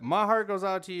 like you said, my heart goes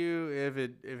out to you if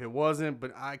it wasn't,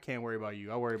 but I can't worry about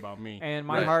you. I worry about me. And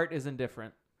my Right. heart is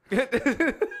indifferent.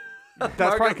 That's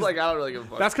probably probably 'cause- like I don't really give a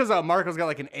fuck. That's because Marco's got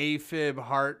like an AFib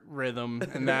heart rhythm,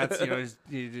 and that's, you know,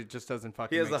 it just doesn't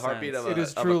fucking He has make the heartbeat sense. of It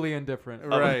is of a- truly indifferent. of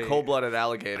Right. a cold-blooded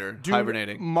alligator Dude,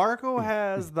 hibernating. Marco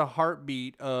has the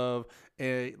heartbeat of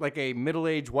like a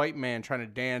middle-aged white man trying to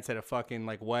dance at a fucking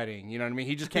like wedding. You know what I mean?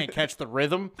 He just can't catch the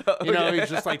rhythm. You know, he's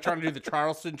just like trying to do the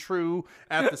Charleston True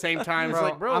at the same time. It's Bro,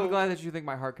 like, bro, I'm glad that you think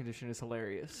my heart condition is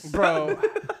hilarious. bro.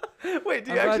 Wait,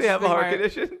 do I'm you glad actually you have a think heart my-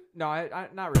 condition? No, I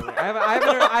not really.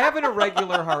 I have an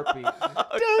irregular heartbeat.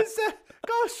 Dude,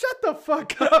 go shut the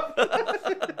fuck up.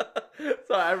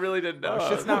 Sorry, I really didn't know.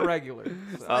 Shit's not regular.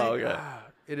 So. Oh, okay.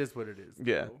 It is what it is.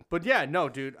 Yeah. bro. But yeah, no,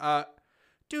 dude.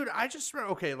 Dude, I just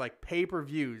remember, okay, like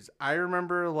pay-per-views. I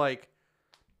remember like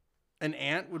an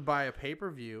aunt would buy a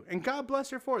pay-per-view, and God bless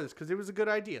her for this because it was a good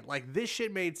idea. Like, this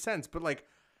shit made sense, but like,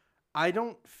 I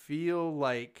don't feel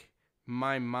like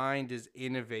my mind is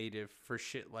innovative for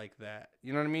shit like that.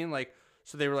 You know what I mean? Like,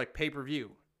 so they were like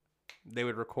pay-per-view. they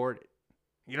would record it.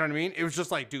 You know what I mean? It was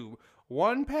just like, dude,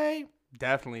 one pay?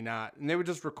 Definitely not. And they would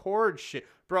just record shit.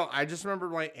 Bro, I just remember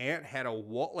my aunt had a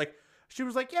wall. Like, she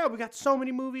was like, yeah, we got so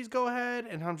many movies. Go ahead.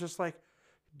 And I'm just like,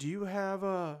 do you have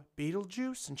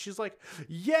Beetlejuice? And she's like,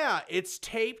 yeah, it's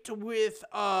taped with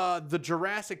the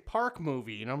Jurassic Park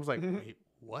movie. And I was like, wait,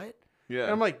 what? Yeah.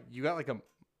 And I'm like, you got like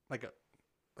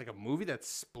a movie that's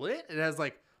split? It has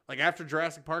like after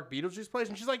Jurassic Park, Beetlejuice plays,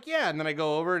 and she's like, yeah. And then I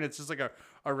go over, and it's just like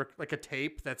a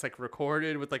tape that's like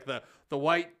recorded with like the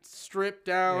white strip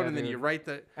down, Yeah, and then dude. you write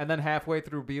the. And then halfway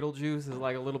through Beetlejuice is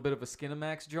like a little bit of a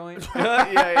Skinamax joint.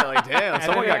 yeah, like damn, And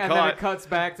someone then, got and then caught. it cuts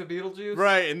back to Beetlejuice.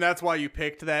 Right, and that's why you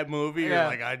picked that movie. You're Yeah.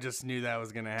 like, I just knew that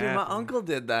was gonna happen. Dude, my uncle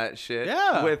did that shit.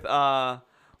 Yeah.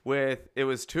 With it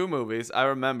was 2 movies. I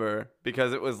remember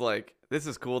because it was like, this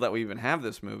is cool that we even have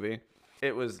this movie.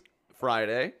 It was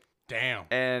Friday, Damn.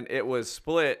 and it was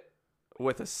split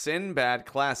with a Sinbad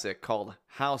classic called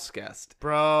House Guest.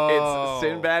 Bro. It's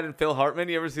Sinbad and Phil Hartman.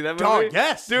 You ever see that movie? Dog,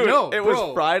 yes. Dude, No, it bro.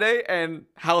 was Friday and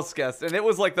House Guest. And it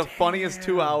was like the funniest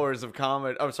 2 hours of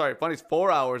comedy. I'm sorry, funniest 4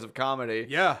 hours of comedy.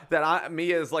 Yeah. That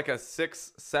me as like a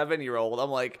 6, 7-year-old, I'm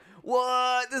like,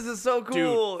 what? This is so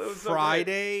cool. Dude, It was so great.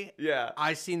 Friday. Yeah.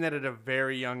 I seen that at a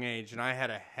very young age, and I had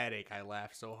a headache. I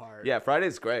laughed so hard. Yeah,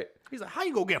 Friday's great. He's like, how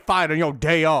you gonna get fired on your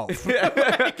day off?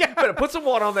 Better put some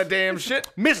water on that damn shit.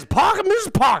 Mrs.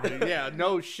 Parker. Yeah,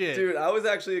 no shit. Dude, I was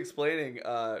actually explaining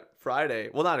Friday.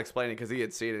 Well, not explaining because he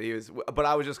had seen it. But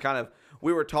I was just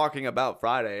we were talking about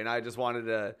Friday, and I just wanted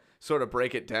to sort of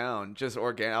break it down, just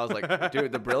organic. I was like,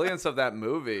 dude, the brilliance of that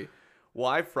movie,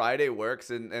 why Friday works,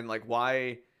 and like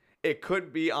why it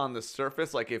could be on the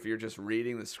surface, like if you're just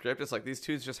reading the script, it's like these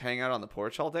two just hang out on the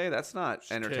porch all day. That's not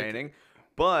entertaining.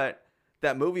 But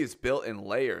that movie is built in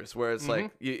layers, where it's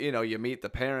like you meet the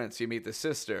parents, you meet the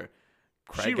sister.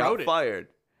 Craig She got wrote it. fired.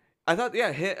 I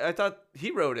thought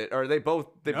he wrote it, or they both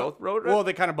wrote it. Well,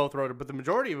 they kind of both wrote it, but the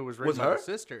majority of it was written Was by her? the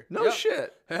sister. No Yep.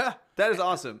 shit. Yeah. That is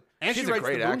awesome. And she's she a writes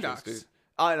great the actress, Boondocks. dude.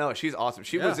 I know, she's awesome.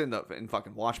 She was Yeah. in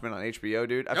fucking Watchmen on HBO,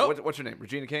 dude. Yep. What's her name?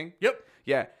 Regina King? Yep.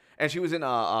 Yeah, and she was in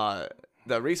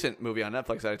the recent movie on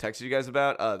Netflix that I texted you guys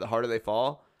about, The Harder They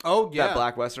Fall. Oh yeah. That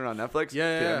black western on Netflix.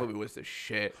 Yeah, Dude, yeah. that movie was the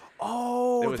shit.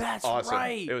 Oh, It was that's awesome.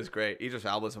 right. It was great. Idris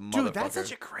Elba's a motherfucker. Dude, that's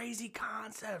such a crazy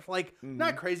concept. Like,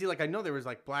 not crazy. Like, I know there was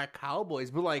like black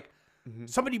cowboys, but like,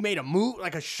 somebody made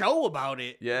a show about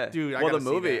it. Yeah, dude. I well, the gotta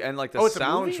see movie that. and like the Oh, it's a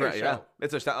movie or soundtrack. Yeah, show?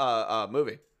 it's a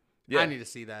movie. Yeah, I need to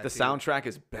see that. The dude. soundtrack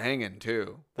is banging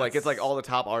too. Like it's like all the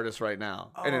top artists right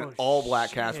now, and an Oh, all black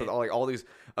cast shit. with all these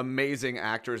amazing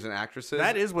actors and actresses.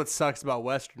 That is what sucks about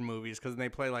Western movies, because they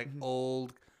play like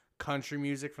old country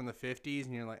music from the 50s,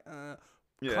 and you're like,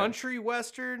 Yeah. country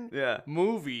Western Yeah.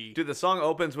 movie. Dude,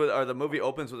 the movie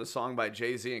opens with a song by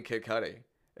Jay-Z and Kid Cudi.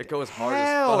 It goes hard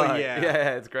Hell as fuck. yeah. Yeah,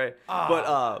 it's great.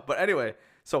 But anyway,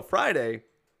 so Friday,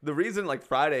 the reason like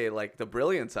Friday, like the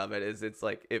brilliance of it is it's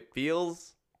like it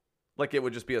feels like it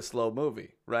would just be a slow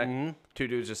movie, right? Mhm. Two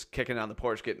dudes just kicking on the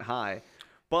porch, getting high.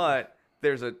 But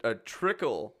there's a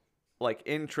trickle, like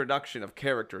introduction of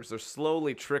characters. They're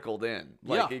slowly trickled in.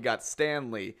 Like Yeah. you got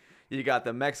Stanley, you got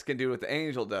the Mexican dude with the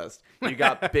angel dust, you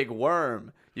got Big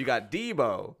Worm, you got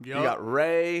Debo, you Yup. got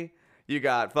Ray, you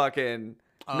got fucking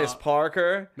Miss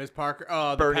Parker, Miss Parker,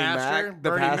 Bernie the pastor, Mac,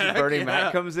 the pastor Bernie yeah.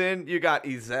 Mac comes in. You got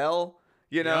Ezel,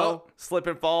 you know, Yup. slip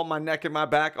and fall, my neck and my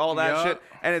back, all that Yup. shit.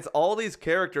 And it's all these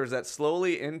characters that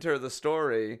slowly enter the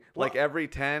story, like Well- every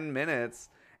 10 minutes.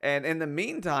 And in the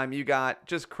meantime, you got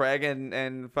just Craig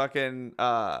and fucking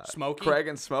Smokey? Craig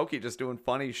and Smokey just doing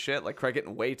funny shit, like Craig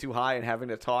getting way too high and having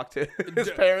to talk to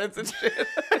his parents and shit.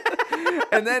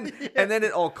 and then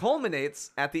it all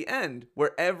culminates at the end,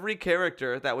 where every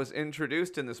character that was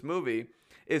introduced in this movie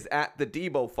is at the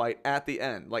Debo fight at the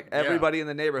end. Like everybody in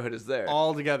the neighborhood is there.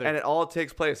 All together. And it all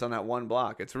takes place on that one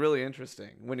block. It's really interesting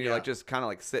when you Yeah. like just kind of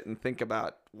like sit and think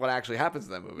about what actually happens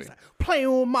in that movie.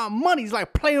 Playing with my money's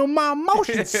like playing with my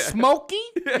emotions, Smokey.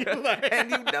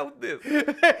 And you know this.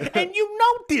 And you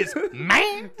know this,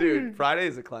 man. Dude, Friday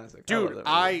is a classic. I love Dude, that movie.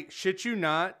 I shit you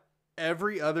not.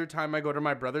 Every other time I go to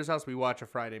my brother's house, we watch a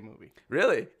Friday movie.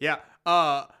 Really? Yeah.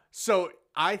 So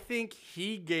I think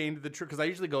he gained the trick, because I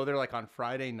usually go there like on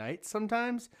Friday nights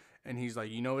sometimes, and he's like,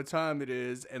 you know what time it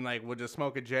is, and like we'll just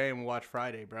smoke a J and we'll watch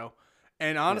Friday, bro.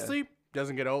 And honestly,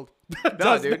 doesn't get old.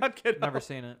 Does dude. not get Never old.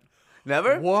 seen it.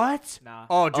 Never? What? Nah.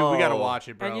 Oh, dude, we gotta Oh. watch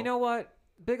it, bro. And you know what?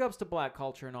 Big ups to black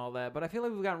culture and all that, but I feel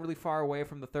like we've gotten really far away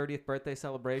from the 30th birthday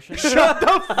celebration. Shut the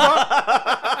fuck.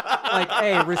 Like,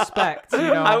 hey, respect. You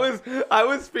know, I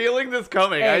was feeling this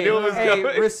coming. I knew it was hey,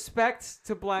 coming. respect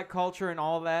to black culture and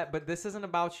all that, but this isn't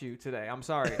about you today. I'm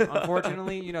sorry.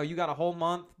 Unfortunately, you know, you got a whole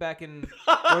month back in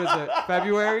what is it,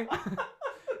 February?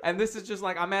 And this is just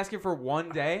like I'm asking for one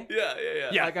day.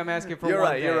 Yeah. Like I'm asking for You're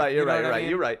one right. day. You're right. You're You know right. what I mean?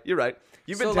 You're right.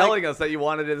 You've been So, telling us that you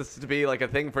wanted this to be like a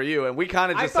thing for you, and we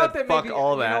kind of I just thought said that fuck maybe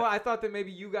all You know what? that. I thought that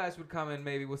maybe you guys would come in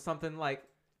maybe with something like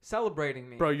celebrating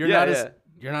me. Bro, you're not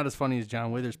as funny as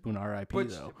John Witherspoon, R.I.P. but,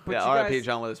 though. but Yeah, you R.I.P. guys-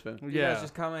 John Witherspoon. You guys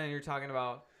just come in and you're talking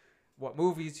about what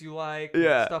movies you like,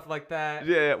 Yeah. stuff like that.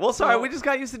 Yeah. Well, sorry, So- we just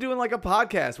got used to doing like a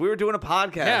podcast. We were doing a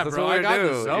podcast. Yeah, That's bro, what we I got do,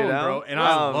 the zone, you know? bro, and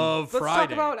I love Let's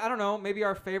Friday. talk about, I don't know, maybe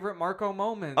our favorite Marco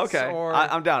moments. Okay, Or,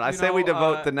 I'm down. I you say we know,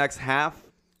 devote the next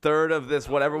third of this,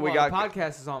 whatever we well, got. The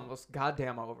podcast is almost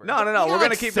goddamn over. No, We we're got, gonna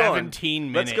like, keep 17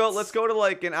 going. minutes. Let's go to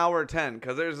like an hour 10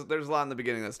 because there's a lot in the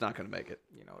beginning that's not gonna make it.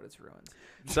 You know what? It's ruined.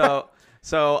 So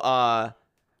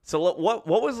what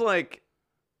was like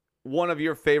one of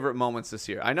your favorite moments this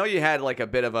year? I know you had like a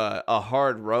bit of a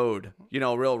hard road,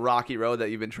 a real rocky road that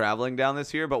you've been traveling down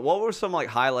this year. But what were some like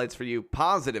highlights for you,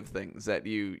 positive things that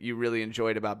you really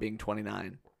enjoyed about being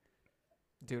 29?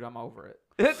 Dude, I'm over it.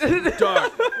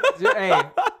 Dog. Dude, hey,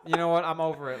 you know what? I'm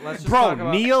over it. Let's just Bro, talk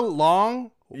about Neil Long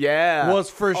Yeah, was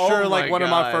for Oh sure my like one of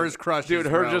my God. first crushes. Dude,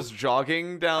 her bro. just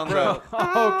jogging down Bro,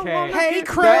 the. okay. Hey, That was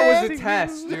Craig. a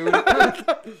test, dude.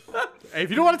 Hey, if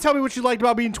you don't want to tell me what you liked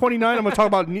about being 29, I'm gonna talk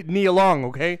about Neil Long.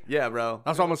 Okay, Yeah, bro.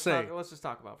 that's what I'm gonna say. Let's just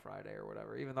talk about Friday or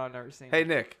whatever, even though I've never seen Hey, it.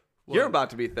 Nick, you're about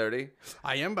to be 30.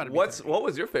 I am about to. Be What 30.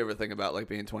 was your favorite thing about like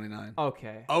being 29?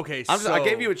 Okay. Okay, I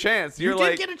gave you a chance. You You're did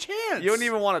like, get a chance. you don't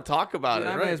even want to talk about Dude,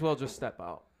 it, I right? may as well just step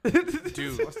out.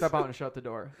 dude, I'll step out and shut the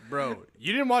door. bro.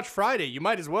 You didn't watch Friday. You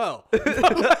might as well.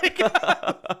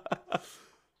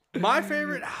 My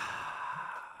favorite.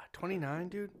 29,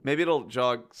 dude. Maybe it'll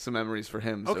jog some memories for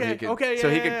him, so Okay, he can okay, so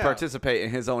yeah, he yeah, can yeah. participate in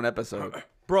his own episode.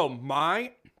 Bro,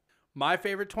 my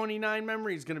favorite 29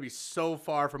 memory is gonna be so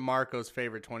far from Marco's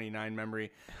favorite 29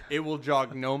 memory. It will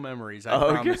jog no memories. I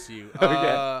Okay. promise you.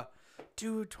 Okay.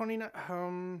 Dude, 29.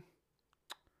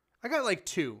 I got like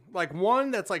two. Like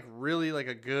one that's like really like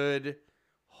a good,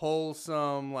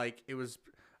 wholesome. Like it was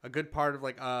a good part of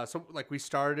like so like we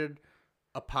started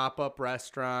a pop-up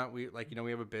restaurant. We like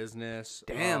we have a business.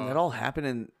 Damn, that all happened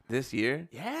in this year?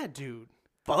 Yeah, dude.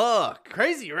 Fuck.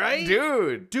 Crazy, right?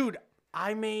 Dude.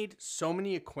 I made so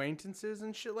many acquaintances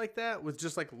and shit like that with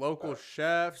just like local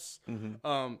chefs.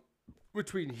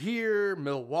 Between here,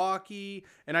 Milwaukee,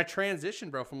 and I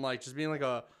transitioned, bro, from like just being like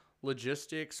a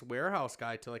logistics warehouse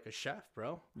guy to like a chef,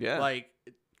 bro. Yeah. Like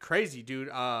crazy, dude.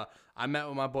 I met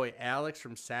with my boy Alex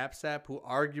from Sap Sap, who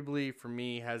arguably for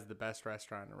me has the best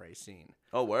restaurant in Racine.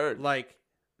 Oh, word. Like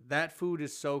that food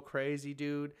is so crazy,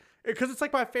 dude. Because it's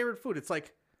like my favorite food.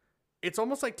 It's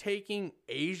almost like taking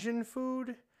Asian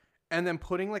food and then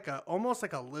putting like almost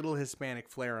like a little Hispanic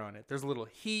flair on it. There's a little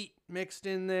heat mixed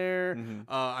in there.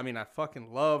 I mean, I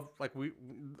fucking love like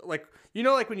like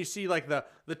when you see like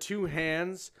the two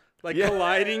hands like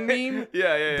colliding meme.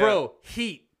 Yeah. Bro,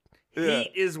 heat. Yeah.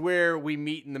 Heat is where we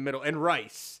meet in the middle, and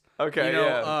rice. Okay,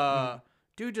 yeah.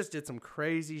 Dude just did some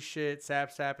crazy shit.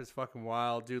 Sap Sap is fucking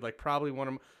wild, dude. Like probably one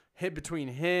of them. Hit between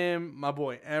him, my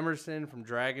boy Emerson from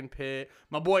Dragon Pit,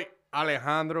 my boy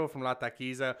Alejandro from La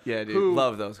Taquiza. Yeah, dude.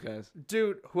 Love those guys.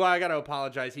 Dude, who I gotta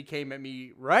apologize. He came at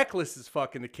me reckless as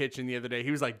fuck in the kitchen the other day.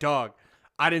 He was like, "Dog,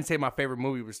 I didn't say my favorite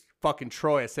movie was fucking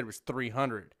Troy. I said it was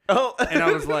 300." Oh. And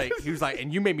I was like, he was like,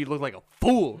 "And you made me look like a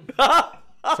fool."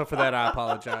 So for that, I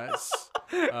apologize.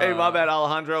 Hey, my bad,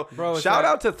 Alejandro. Bro, is Shout that-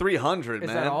 out to 300, Is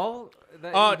man. that all? That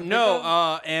you can think No,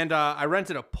 of? and I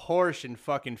rented a Porsche in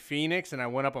fucking Phoenix, and I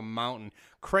went up a mountain.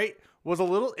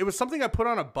 It was something I put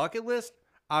on a bucket list.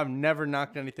 I've never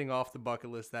knocked anything off the bucket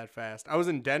list that fast. I was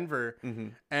in Denver,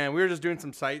 and we were just doing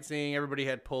some sightseeing. Everybody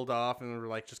had pulled off, and we were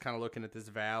like just kind of looking at this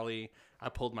valley. I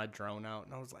pulled my drone out,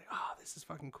 and I was like, "Oh, this is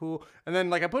fucking cool." And then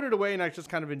like I put it away, and I just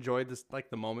kind of enjoyed this like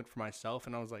the moment for myself.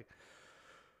 And I was like,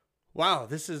 "Wow,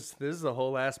 this is a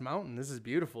whole ass mountain. This is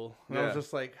beautiful." And I was Yeah.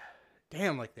 just like,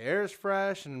 damn, like the air is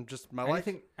fresh and just my life.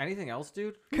 Anything else,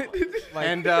 dude?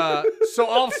 And so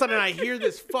all of a sudden I hear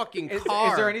this fucking Is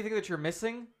car. there anything that you're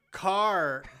missing?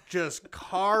 Car just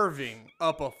carving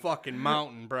up a fucking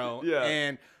mountain, bro. Yeah.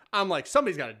 And I'm like,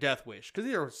 somebody's got a death wish because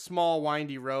these are small,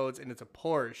 windy roads and it's a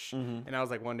Porsche. And I was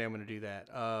like, one day I'm going to do that.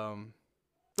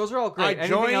 Those are all great.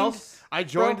 Anything else? I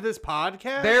joined bro? this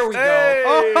podcast. There we Hey,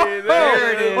 go.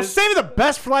 there it Well, is. save the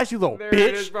best for last, you little There bitch.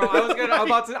 it is, bro.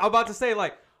 I'm about to say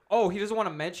like, oh, he doesn't want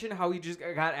to mention how he just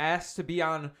got asked to be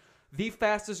on the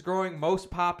fastest growing, most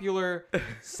popular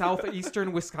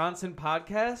southeastern Wisconsin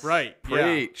podcast. Right. Yeah.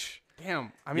 Preach.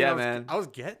 Damn. I mean, Yeah, I was, man. I was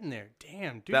getting there.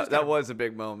 Damn. Dude, That was a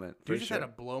big moment. For Dude just sure. had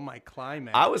to blow my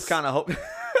climax. I was kind of hoping.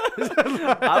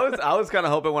 I was kind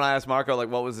of hoping when I asked Marco like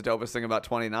what was the dopest thing about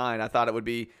 29. I thought it would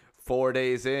be 4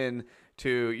 days in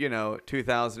to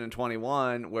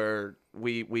 2021 where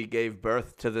we gave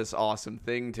birth to this awesome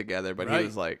thing together. But Right. he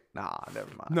was like, nah, never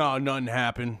mind. No, nothing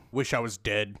happened. Wish I was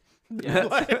dead. Yeah.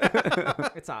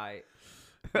 It's alright.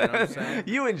 You know what I'm saying?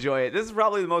 You enjoy it. This is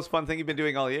probably the most fun thing you've been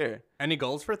doing all year. Any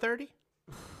goals for 30?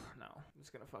 No, I'm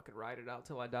just gonna fucking ride it out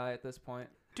till I die at this point.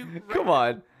 Dude, Come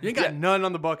on. you ain't got none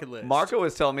on the bucket list. Marco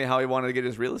was telling me how he wanted to get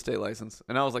his real estate license.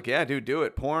 And I was like, yeah, dude, do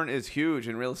it. Porn is huge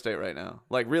in real estate right now.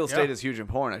 Like, real estate Yeah. is huge in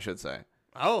porn, I should say.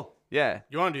 Oh, Yeah.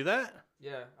 you want to do that?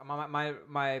 Yeah,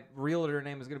 my realtor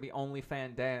name is gonna be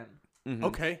OnlyFan Dan.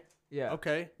 Okay. Yeah.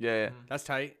 Okay. Yeah, yeah. That's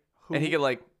tight. Who, And he could,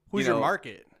 like, who's you your know,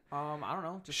 market? I don't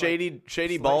know. Just shady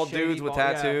like bald shady dudes with bald-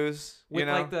 yeah. tattoos. with you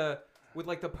know?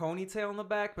 like the ponytail in the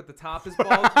back, but the top is bald.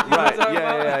 You know what I'm Right, talking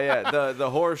about? yeah. The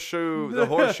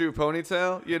horseshoe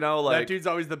ponytail, That like dude's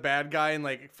always the bad guy in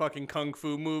like fucking kung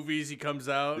fu movies. He comes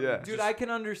out. Yeah. Dude, I can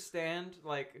understand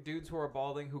like dudes who are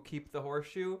balding who keep the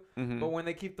horseshoe, but when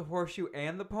they keep the horseshoe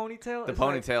and the ponytail, the it's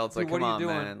ponytail. It's like, dude, what come are on, you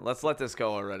doing? man, let's let this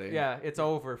go already. Yeah, it's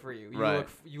over for you. Right.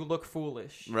 You look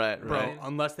foolish. Right, Bro, right.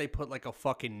 unless they put like a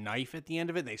fucking knife at the end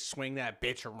of it, they swing that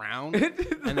bitch around and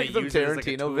they Like some use it as like a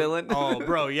Tarantino tool. villain. Oh,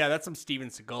 bro, yeah, that's some Steven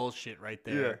Seagal shit right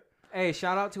there. Hey,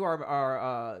 shout out to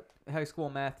our high school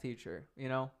math teacher,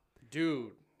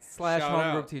 Dude, / Shout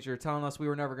homegroup out. teacher, telling us we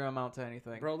were never gonna amount to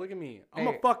anything. bro, look at me. I'm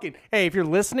Hey. a fucking. Hey, if you're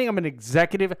listening, I'm an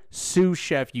executive sous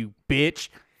chef. You bitch.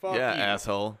 Fuck Yeah, you.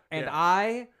 asshole. And Yeah.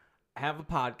 I have a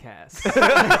podcast.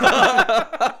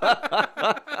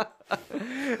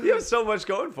 You have so much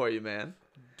going for you, man.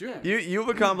 Dude. You've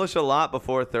accomplished a lot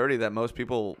before 30 that most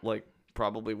people like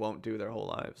probably won't do their whole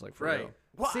lives. Like for Right. real.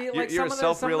 What? See, You're like a some of the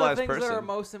self-realized things that are person.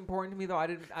 most important to me, though, I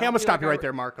didn't. Hey, I'm gonna stop you right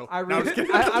there, Marco. I No, I'm really, just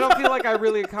kidding. I don't feel like I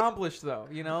really accomplished though.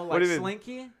 What Like do you mean?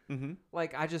 Slinky. Mhm.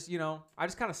 Like I just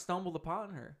kind of stumbled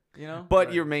upon her.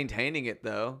 But you're maintaining it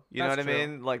though. You know That's what I true.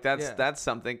 mean? Like that's Yeah.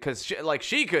 something because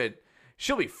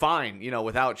she'll be fine,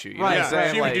 without you. You know Right, what I'm right.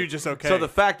 saying? She would Like, do just okay. So the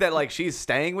fact that like she's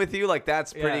staying with you, like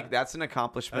that's pretty. Yeah. That's an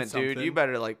accomplishment, That's dude. something. You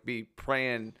better like be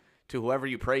praying to whoever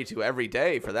you pray to every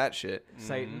day for that shit.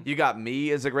 Satan. You got me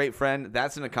as a great friend.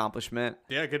 That's an accomplishment.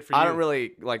 Yeah, good for you. I don't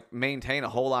really like maintain a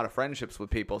whole lot of friendships with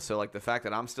people, so like the fact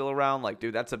that I'm still around, like,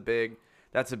 dude, that's a big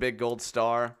gold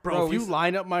star. Bro, Bro, if we you s-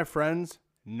 line up my friends,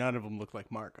 none of them look like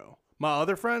Marco. My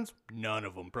other friends, none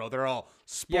of them, bro. They're all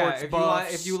Yeah, sports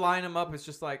buffs. if you line them up, it's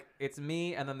just like it's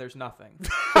me, and then there's nothing.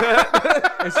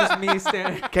 It's just me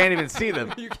standing. Can't even see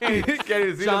them. You can't. Can't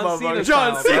even see John them. Cena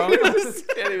John style, bro.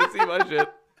 Can't even see my shit.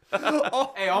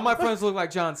 Hey, all my friends look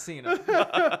like John Cena.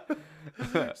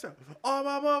 So, all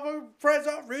my mother friends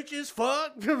are rich as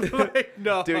fuck. Like,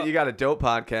 no, Dude, you got a dope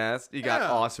podcast. You got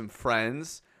Yeah. awesome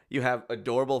friends. You have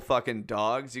adorable fucking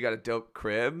dogs. You got a dope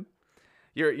crib.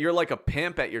 You're like a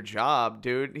pimp at your job,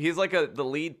 dude. He's like the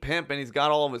lead pimp, and he's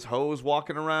got all of his hoes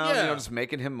walking around, Yeah. just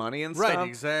making him money and right, stuff.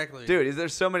 exactly, Dude,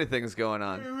 there's so many things going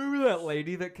on. Remember that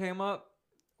lady that came up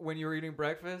when you were eating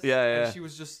breakfast? Yeah, yeah. And she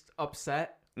was just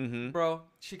upset. Mm-hmm. Bro,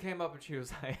 she came up and she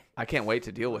was like, I can't wait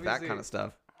to deal with Let me that see. kind of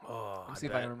stuff. Oh, let me see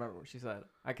if I can remember what she said.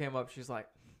 I came up, she's like,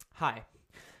 hi,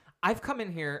 I've come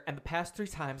in here and the past 3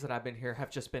 times that I've been here have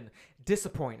just been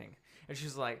disappointing. And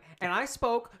she's like, and I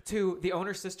spoke to the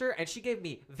owner's sister and she gave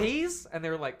me these, and they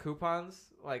were like coupons,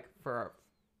 like for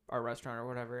our restaurant or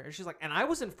whatever. And she's like, and I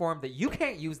was informed that you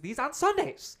can't use these on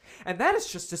Sundays. And that is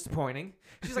just disappointing.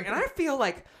 She's like, and I feel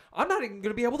like I'm not even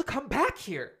going to be able to come back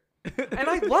here. And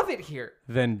I love it here.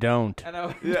 Then don't. And I,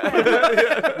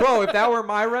 bro, if that were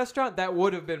my restaurant, that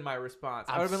would have been my response.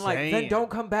 I I'm would have been like, then saying.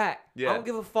 don't come back. Yeah. I don't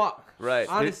give a fuck. Right.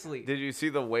 Honestly. Did you see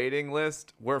the waiting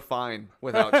list? We're fine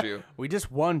without you. We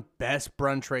just won best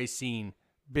brunch race scene.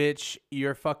 Bitch,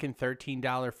 your fucking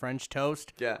 $13 French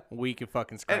toast. Yeah. We can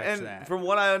fucking scratch And that. from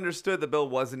what I understood, the bill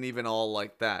wasn't even all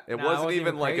like that. It No, it wasn't wasn't even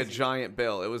even like a crazy. giant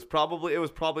bill. It was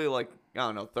probably like, I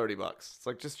don't know, $30. It's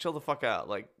like, just chill the fuck out.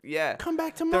 Like, yeah. Come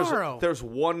back tomorrow. There's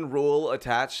one rule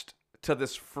attached to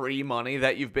this free money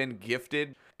that you've been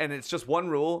gifted, and it's just one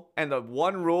rule, and the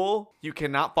one rule you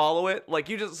cannot follow it. Like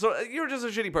you're just a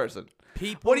shitty person.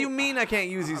 People, What do you mean I can't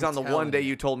use these I'm on the one telling day you.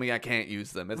 you told me I can't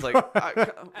use them? It's like, what then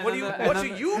do you the- what and do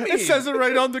then you mean? It says it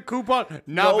right on the coupon.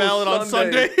 Not No valid on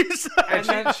Sunday. Sundays.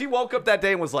 And she woke up that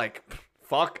day and was like,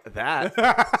 fuck that.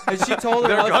 And she told her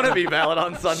They're husband, gonna be valid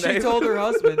on she Sundays. told her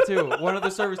husband too. One of the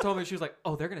servers told me, she was like,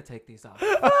 oh, they're going to take these off.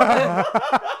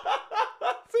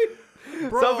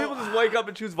 Some people just wake up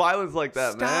and choose violence like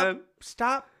that, man.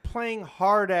 Stop playing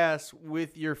hard ass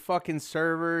with your fucking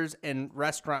servers and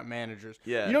restaurant managers.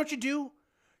 Yeah. You know what you do?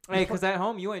 Hey, because at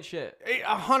home, you ain't shit.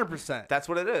 100%. That's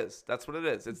what it is. That's what it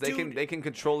is. It's Dude. they can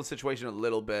control the situation a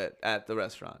little bit at the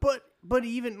restaurant. But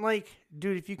even like,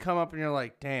 dude, if you come up and you're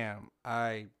like, damn,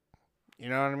 I You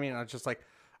know what I mean? I was just like,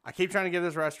 I keep trying to give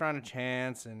this restaurant a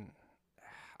chance, and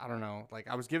I don't know. Like,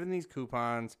 I was given these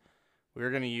coupons. We were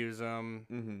going to use them.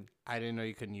 Mm-hmm. I didn't know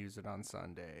you couldn't use it on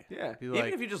Sunday. Yeah. Be Even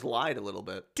like, if you just lied a little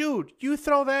bit. dude, you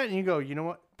throw that and you go, you know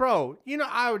what? Bro,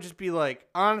 I would just be like,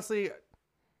 honestly,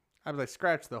 I'd be like,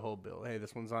 scratch the whole bill. Hey,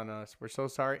 this one's on us. We're so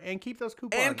sorry. And keep those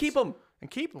coupons. And keep them. And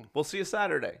keep them. We'll see you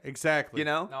Saturday. Exactly. You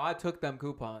know? No, I took them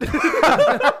coupons.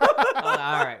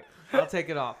 All right, I'll take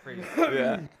it off for you.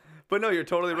 Yeah. But no, you're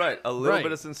totally right. A little Right.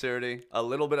 bit of sincerity, a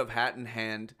little bit of hat in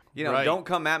hand. You know, Right. don't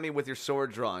come at me with your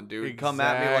sword drawn, dude. Come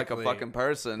at me like a Exactly. fucking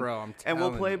person. Bro, I'm and we'll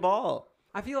telling play you. ball.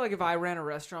 I feel like if I ran a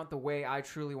restaurant the way I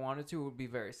truly wanted to, it would be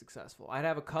very successful. I'd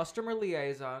have a customer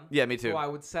liaison. Yeah, me too. Who I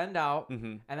would send out,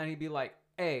 Mhm. and then he'd be like,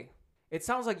 "Hey, it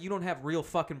sounds like you don't have real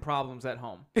fucking problems at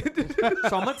home. So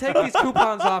I'm gonna take these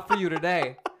coupons off for you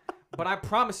today. But I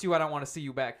promise you I don't want to see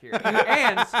you back here.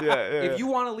 And if you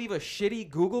want to leave a shitty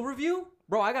Google review,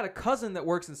 bro, I got a cousin that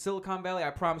works in Silicon Valley. I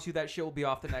promise you that shit will be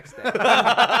off the next day.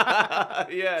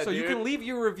 Yeah, So you dude. can leave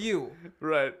your review,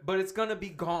 Right. but it's going to be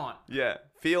gone. Yeah.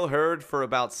 Feel heard for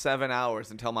about 7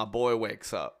 hours until my boy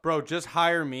wakes up. Bro, just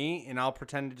hire me and I'll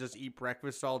pretend to just eat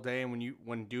breakfast all day. And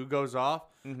when dude goes off,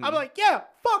 Mm-hmm. I'm like, yeah,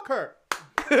 fuck her.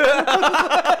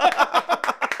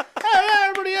 Hey,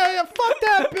 everybody, yeah, fuck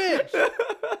that bitch.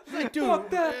 It's like, dude, Fuck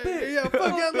that bitch. Yeah, fuck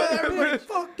that bitch.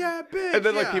 Fuck that bitch. And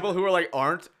then like yeah. people who are like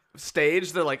aren't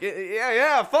staged, they're like,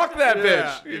 yeah, fuck that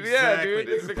bitch. Yeah, exactly. dude.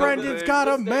 It becomes Brendan's a- got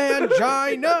a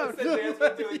mangina.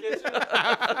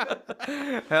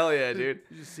 Hell yeah, dude.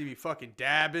 You just see me fucking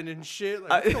dabbing and shit.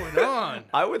 Like, what's going on?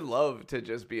 I would love to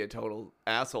just be a total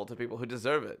asshole to people who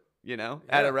deserve it, you know,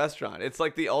 at a restaurant. It's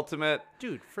like the ultimate.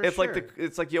 Dude, for It's sure. like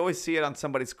it's like you always see it on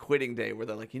somebody's quitting day where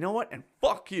they're like, you know what, and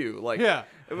fuck you, like, Yeah.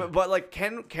 But like,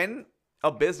 can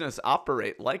a business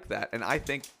operate like that? And I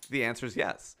think the answer is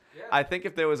yes. Yeah. I think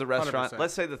if there was a restaurant, 100%.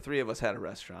 let's say the three of us had a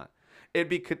restaurant,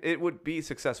 it would be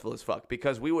successful as fuck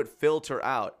because we would filter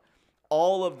out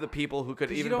all of the people who could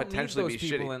 'Cause you even don't need potentially those be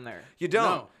people shitty. in there. You don't.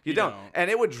 No, you you don't. don't. And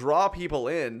it would draw people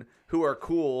in who are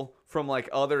cool from like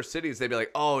other cities. They'd be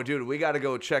like, "Oh, dude, we got to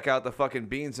go check out the fucking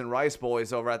Beans and Rice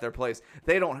Boys over at their place."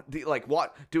 They don't like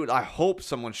what, dude. I hope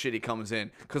someone shitty comes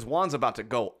in because Juan's about to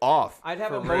go off. I'd have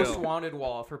For a most real. wanted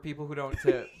wall for people who don't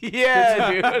tip. Yeah,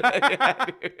 dude. Yeah,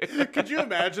 dude. Could you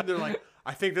imagine? They're like,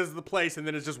 I think this is the place, and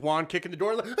then it's just Juan kicking the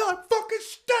door, like, oh, fucking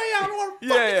stay out, I don't want to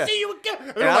Yeah, fucking yeah. see you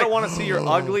again. And I don't want to see your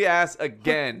ugly ass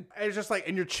again. And it's just like,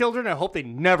 and your children, I hope they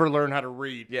never learn how to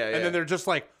read. Yeah, And yeah. then they're just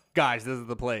like, guys, this is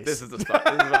the place. This is the spot.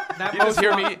 This is the spot. That You just most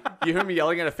hear wa- me. You hear me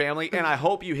yelling at a family, and I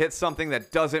hope you hit something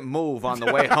that doesn't move on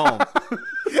the way home.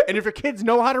 And if your kids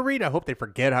know how to read, I hope they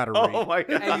forget how to read. Oh my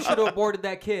god. And you should have aborted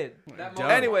that kid. That Dumb.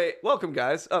 moment. Anyway, welcome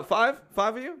guys. Five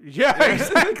of you. Yeah,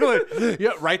 exactly.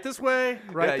 Yeah, right this way.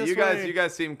 Right Yeah, this you way.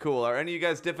 guys seem cool. Are any of you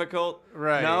guys difficult?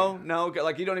 Right. No.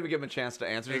 Like you don't even give them a chance to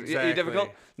answer. You Exactly. difficult?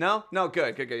 No.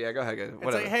 Good. Yeah, go ahead. Good. It's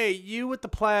Whatever. like, hey, you with the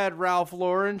plaid Ralph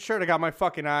Lauren shirt, I got my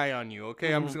fucking eye on you,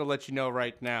 okay? I'm just going to let you know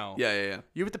right now. Yeah.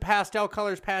 You with the pastel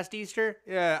colors past Easter?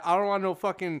 Yeah, I don't want no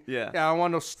fucking, Yeah. I don't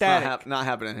want no Not, static. not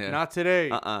happening here. Not today.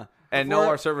 And no, Before-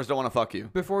 our servers don't want to fuck you.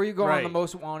 Before you go on Right. the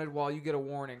most wanted wall, you get a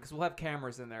warning because we'll have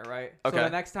cameras in there, right? Okay. So the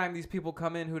next time these people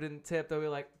come in who didn't tip, they'll be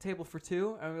like, "Table for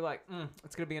two," and we're like,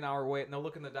 "It's gonna be an hour wait." And they'll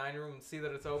look in the dining room and see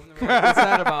that it's open. And we're like, "What's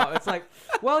that about?" It's like,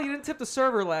 "Well, you didn't tip the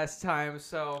server last time,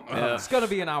 so it's gonna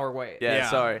be an hour wait." Yeah, Yeah.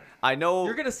 Sorry. I know.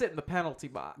 You're gonna sit in the penalty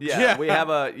box. Yeah,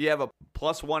 Yeah. you have a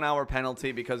plus 1 hour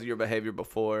penalty because of your behavior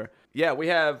before. Yeah,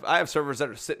 I have servers that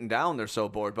are sitting down. They're so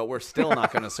bored, but we're still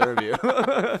not going to serve you.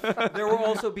 There will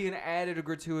also be an added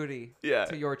gratuity Yeah.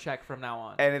 to your check from now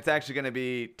on. And it's actually going to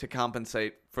be to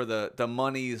compensate for the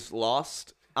monies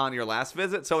lost on your last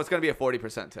visit. So it's going to be a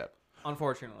 40% tip.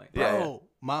 Unfortunately. Yeah. Bro,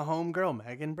 my homegirl,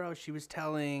 Megan, bro, she was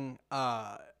telling,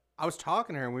 I was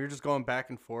talking to her and we were just going back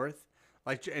and forth.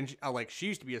 Like, she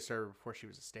used to be a server before she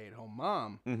was a stay-at-home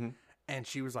mom. Mm-hmm. And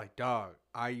she was like, dog,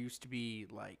 I used to be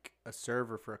like a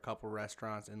server for a couple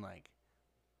restaurants in like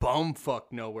bumfuck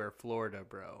nowhere, Florida,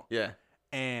 bro. Yeah.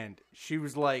 And she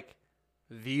was like,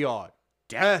 the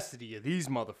audacity of these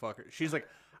motherfuckers. She's like,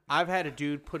 I've had a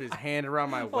dude put his hand around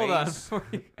my Hold on. waist. before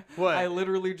you- What? I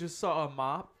literally just saw a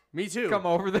mop Me too. come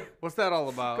over the What's that all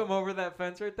about? come over that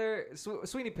fence right there.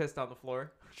 Sweeney pissed on the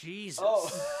floor. Jesus.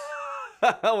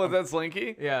 Was that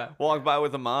Slinky? Yeah. Walked by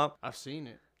with a mop. I've seen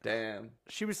it. Damn.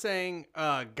 She was saying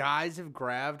guys have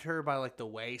grabbed her by like the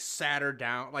waist, sat her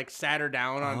down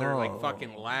on their like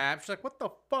fucking lap. She's like, what the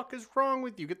fuck is wrong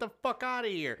with you? Get the fuck out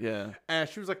of here. Yeah. And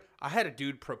she was like, I had a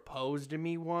dude propose to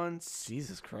me once.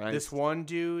 Jesus Christ. This one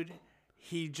dude,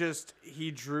 he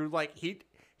drew like he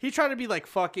tried to be like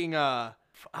fucking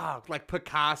like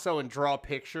Picasso and draw a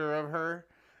picture of her.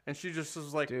 And she just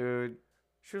was like, Dude.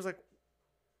 she was like,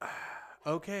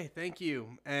 okay, thank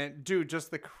you. And dude,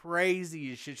 just the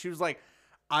craziest shit. She was like,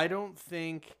 I don't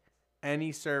think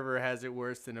any server has it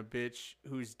worse than a bitch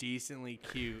who's decently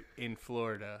cute in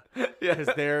Florida. Because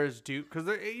there's because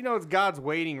it's God's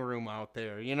waiting room out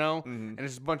there, and it's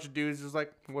just a bunch of dudes just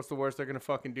like, what's the worst they're gonna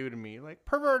fucking do to me? Like,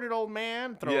 perverted old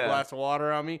man, throw a glass of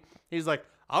water on me. He's like,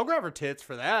 I'll grab her tits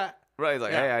for that. Right, he's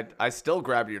like, hey, I still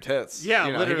grab your tits. Yeah,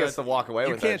 literally. He gets to walk away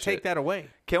with that. You can't take that away.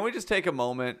 Can we just take a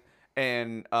moment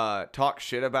and talk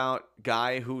shit about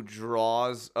guy who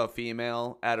draws a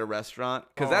female at a restaurant?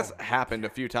 Because that's happened a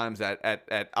few times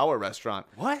at our restaurant.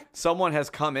 What? Someone has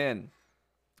come in,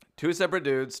 2 separate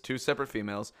dudes, 2 separate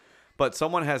females, but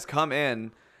someone has come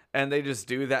in and they just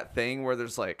do that thing where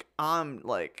there's like, I'm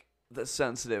like the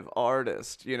sensitive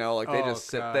artist, they just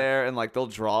sit there and like they'll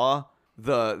draw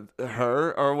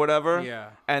her or whatever. Yeah.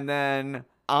 And then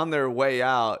on their way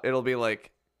out, it'll be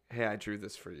like, hey, I drew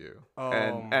this for you.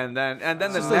 And then the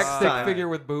Just next a stick time, figure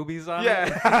with boobies on it.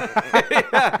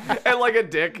 yeah, and like a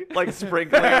dick, like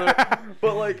sprinkling,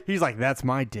 but like He's like, that's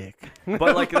my dick.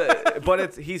 but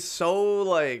like he's so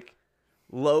like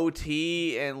low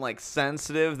T and like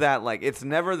sensitive that like it's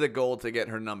never the goal to get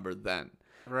her number then.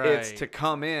 Right. It's to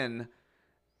come in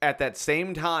at that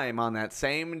same time on that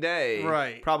same day,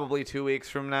 Right. probably 2 weeks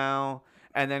from now,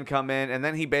 and then come in, and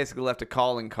then he basically left a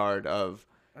calling card of,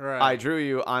 Right. I drew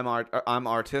you, I'm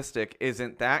artistic,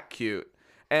 isn't that cute?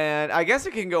 And I guess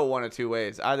it can go one of 2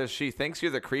 ways. Either she thinks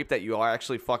you're the creep that you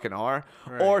actually fucking are,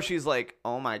 Right. or she's like,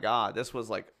 oh my God, this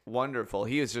was like wonderful.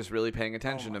 He was just really paying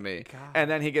attention to me. And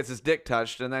then he gets his dick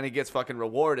touched, and then he gets fucking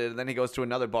rewarded, and then he goes to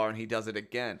another bar and he does it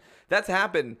again. That's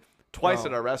happened twice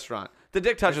at our restaurant. The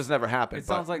dick touch has never happened. It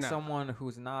sounds but- like someone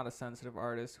who's not a sensitive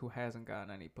artist who hasn't gotten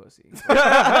any pussy.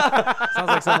 Sounds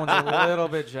like someone's a little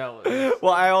bit jealous.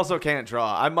 Well, I also can't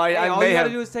draw. I might. Hey, I all may you have.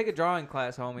 gotta do is take a drawing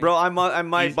class, homie. Bro, I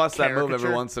might He's bust that move every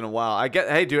caricature. once in a while.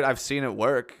 Hey, dude, I've seen it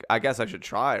work. I guess I should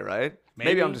try, right?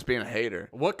 Maybe I'm just being a hater.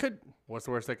 What's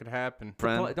the worst that could happen?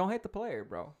 Friend. Don't hate the player,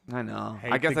 bro. I know.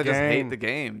 Hate I guess the I just hate game. the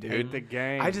game, dude. Hate the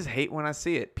game. I just hate when I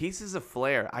see it. Pieces of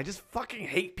flair. I just fucking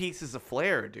hate pieces of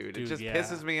flair, dude. It Dude, just yeah.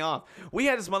 pisses me off. We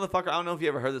had this motherfucker. I don't know if you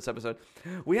ever heard this episode.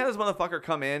 We had this motherfucker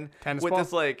come in Tennis with ball?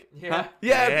 this like, Yeah. huh?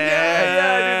 Yeah,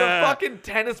 dude. The fucking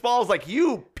tennis ball is like,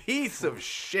 you piece of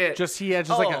shit. He had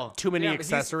Oh. too many Yeah, but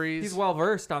accessories. He's well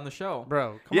versed on the show.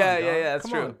 Bro, come Yeah, on, yeah, dog. yeah, that's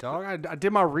Come true. on, dog. I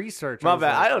did my research. My was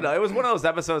bad. like- I don't know. It was one of those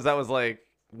episodes that was like,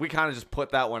 we kind of just put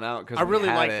that one out because I really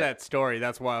liked it. that story.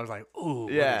 That's why I was like, ooh,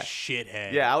 Yeah. what a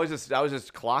shithead. Yeah, I was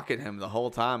just clocking him the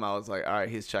whole time. I was like, all right,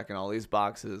 he's checking all these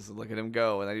boxes. Look at him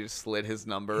go, and then he just slid his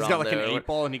number. He's on got like there. an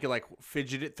 8-ball and he could like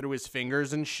fidget it through his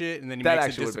fingers and shit, and then he That makes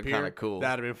actually it would've been disappear. kinda cool.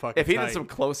 That'd have been fucking If he tight. did some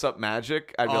close-up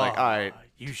magic, I'd be like, all right,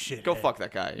 you shit. go fuck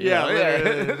that guy. You Yeah, know?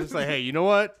 literally. Just like, hey, you know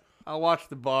what? I'll watch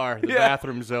the bar. The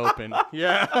bathroom's open.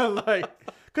 Yeah, like,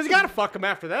 because you gotta fuck him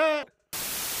after that.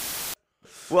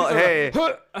 Well, hey,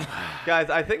 guys,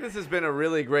 I think this has been a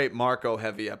really great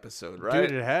Marco-heavy episode, right?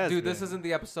 Dude, it has. Dude, this been. isn't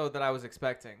the episode that I was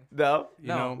expecting. No,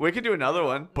 No. know, we could do another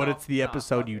one. but No, it's the no,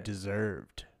 episode fuck you it.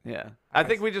 deserved. Yeah, I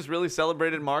think we just really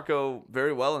celebrated Marco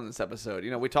very well in this episode.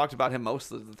 We talked about him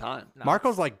most of the time.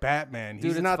 Marco's like Batman. Dude,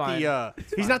 He's it's not fine.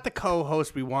 he's not the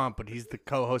co-host we want, but he's the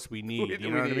co-host we need. You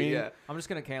know what I mean? Yeah. I'm just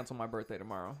gonna cancel my birthday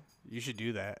tomorrow. You should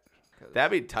do that.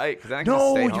 That'd be tight. Cause then I can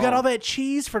No, stay you home. got all that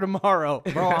cheese for tomorrow.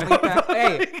 Bro, I'll eat that.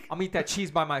 Hey, I'll eat that cheese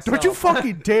by myself. Don't you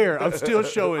fucking dare. I'm still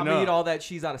showing I'm gonna eat up. all that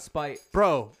cheese out of spite.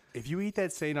 Bro, if you eat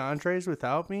that St. Andre's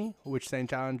without me, which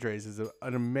St. Andre's is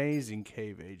an amazing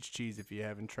cave-aged cheese if you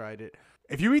haven't tried it.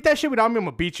 If you eat that shit without me, I'm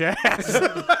going to beat your ass.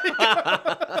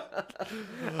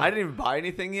 I didn't even buy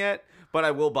anything yet, but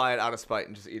I will buy it out of spite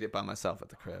and just eat it by myself at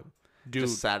the crib. Dude,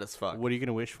 Just sad as fuck. what are you going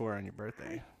to wish for on your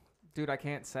birthday? Dude, I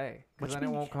can't say What because you then it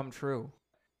mean you won't come true.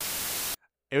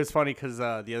 It was funny because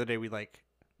the other day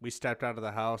we stepped out of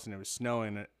the house and it was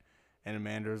snowing, and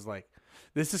Amanda was like,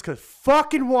 "This is because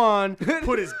fucking Juan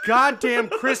put his goddamn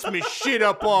Christmas shit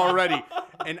up already,"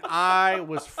 and I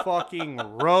was fucking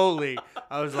rolling.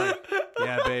 I was like,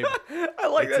 "Yeah, babe." I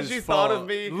like It's that his she thought of fault.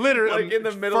 me Literally, like in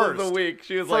the middle of the first. week.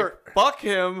 She was like, fuck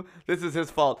him. This is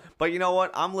his fault. But you know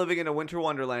what? I'm living in a winter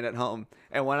wonderland at home.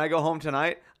 And when I go home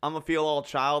tonight, I'm going to feel all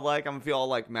childlike. I'm going to feel all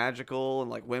like magical and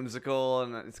like whimsical.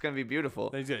 And it's going to be beautiful.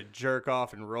 Then he's gonna jerk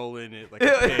off and roll in it like a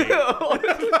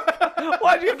pig.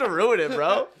 Why'd you have to ruin it,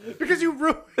 bro? Because you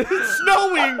ruined it's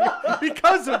snowing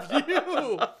because of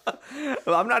you.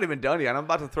 Well, I'm not even done yet. I'm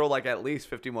about to throw like at least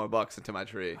 $50 more into my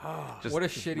tree. Just What a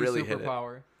shitty really hit it.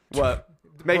 superpower. What?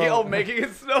 Making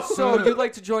it snow. So you'd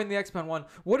like to join the X-Men one.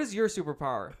 What is your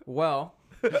superpower? Well,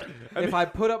 if I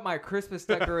put up my Christmas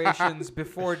decorations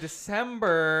before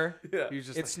December, He's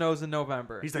just it like, snows in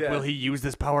November. he's like, Yeah. will he use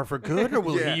this power for good or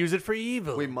will Yeah. he use it for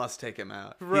evil? We must take him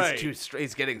out. Right.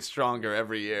 He's getting stronger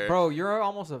every year. Bro, you're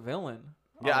almost a villain.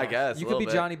 Yeah, I Almost. guess, You a could be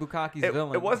little bit. Johnny Bukkaki's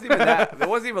villain. It wasn't even that. It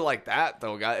wasn't even like that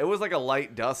though, guy. It was like a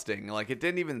light dusting. Like it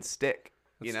didn't even stick.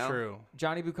 You That's know? true.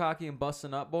 Johnny Bukkake and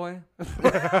Bustin' Up Boy.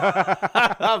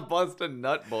 Bust a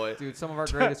nut boy. Dude, some of our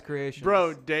greatest creations.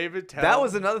 Bro, David Tell. That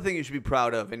was another thing you should be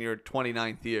proud of in your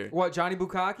 29th year. What, Johnny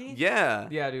Bukkake? Yeah.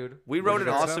 Yeah, dude. We wrote an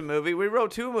you awesome movie. We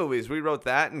wrote 2 movies. We wrote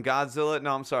that and Godzilla.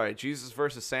 No, I'm sorry. Jesus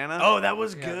versus Santa. Oh, that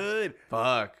was Yeah. good.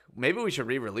 Fuck. Maybe we should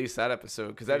re-release that episode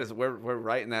because that is we're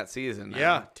right in that season. Man.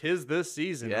 Yeah, tis this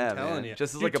season. Yeah, I'm telling man. you.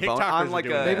 Just as Dude, like a bone- TikTokers on are like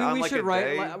doing a- that. Maybe on we like should a write.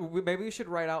 day. Maybe we should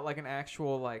write out like an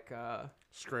actual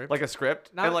script. Like a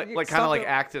script Not- and like kind of like something-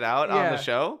 act it out on Yeah. the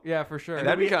show. Yeah, for sure.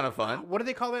 That'd be kind of fun. What do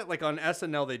they call that? Like on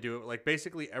SNL, they do it. Like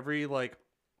basically every like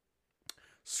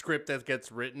script that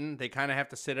gets written, they kind of have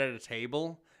to sit at a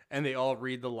table and they all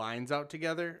read the lines out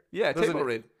together. Yeah, Doesn't table it-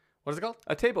 read. What is it called?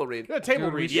 A table read. A table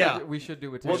Dude, read. we Yeah. should, we should do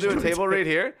a We'll do a table. table read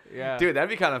here. Yeah. Dude, that'd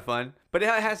be kind of fun. But it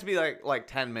has to be like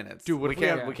 10 minutes. Dude, what we if we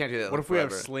can't have- we can't do that. What if we have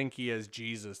forever. Slinky as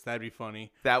Jesus? That'd be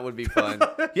funny. That would be fun.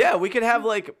 Yeah, we could have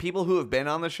like people who have been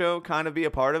on the show kind of be a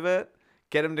part of it.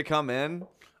 Get him to come in.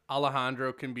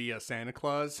 Alejandro can be a Santa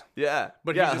Claus, Yeah,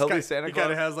 but yeah, he he'll just be Santa he kind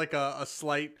Claus. of has like a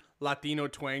slight Latino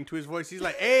twang to his voice. He's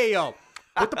like, "Hey, yo,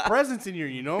 put the presents in here,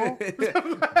 you know."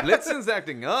 Blitzen's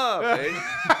acting up, eh?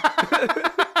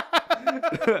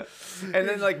 And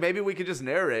then like maybe we could just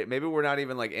narrate. Maybe we're not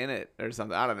even like in it or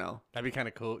something. I don't know. That'd be kind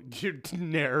of cool. You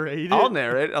narrate it. I'll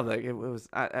narrate. I'm like it was.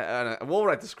 I don't know. We'll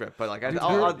write the script, but like Dude,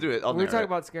 I'll do it. I'll we were narrate. talking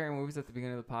about scary movies at the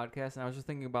beginning of the podcast, and I was just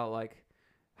thinking about like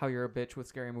how you're a bitch with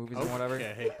scary movies and whatever.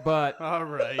 Okay. But All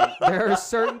right. there are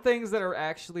certain things that are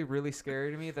actually really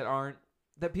scary to me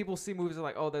that people see movies and are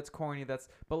like, oh, that's corny.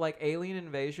 But like Alien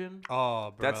Invasion,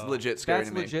 Oh, bro. That's legit scary that's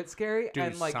to me. legit scary. Dude,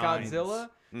 and like Signs. Godzilla,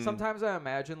 Mm. sometimes I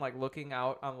imagine like looking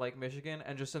out on Lake Michigan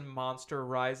and just a monster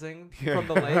rising from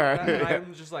the lake. And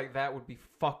I'm just like, that would be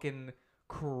fucking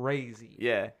crazy.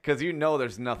 Yeah, because you know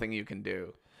there's nothing you can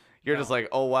do. You're just like,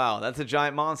 oh wow, that's a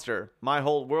giant monster. My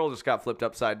whole world just got flipped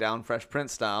upside down, Fresh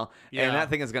Prince style, Yeah. and that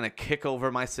thing is gonna kick over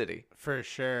my city. For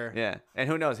sure. Yeah, and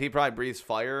who knows? He probably breathes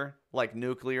fire, like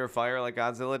nuclear fire, like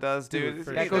Godzilla does, dude. Dude,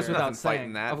 for That sure. goes There's nothing without fighting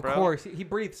saying. that, Of bro. course, he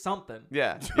breathes something.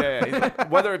 Yeah. He's like,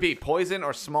 whether it be poison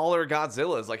or smaller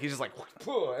Godzillas, like he's just like,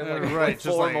 and like Right, just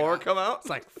four like- more come out. It's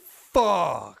like,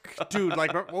 fuck. Dude,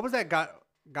 like, what was that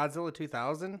Godzilla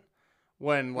 2000?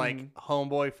 When, like,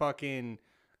 homeboy fucking,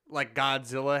 like,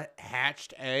 Godzilla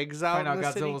hatched eggs out Find out in the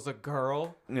Godzilla's city? a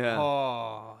girl. Yeah.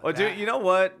 Oh. Oh, dude, you know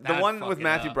what? The that one with fucking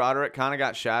Matthew up. Broderick kind of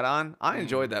got shot on. I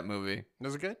enjoyed that movie.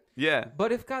 Was it good? Yeah.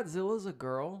 But if Godzilla's a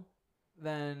girl,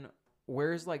 then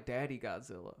where's like Daddy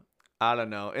Godzilla? I don't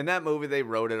know. In that movie, they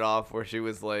wrote it off where she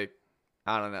was like,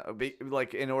 I don't know,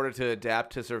 like in order to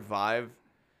adapt to survive,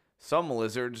 some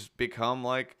lizards become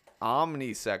like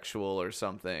omnisexual or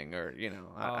something, or you know,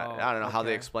 I don't know how they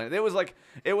okay. explain it. It was like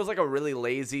a really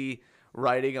lazy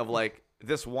writing of like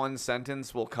this one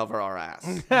sentence will cover our ass,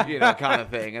 you know, kind of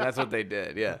thing, and that's what they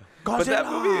did. Yeah, but that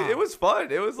movie, it was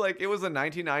fun. It was a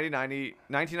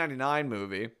 1999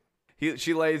 movie.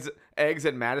 She lays eggs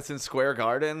in Madison Square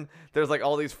Garden. There's like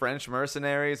all these French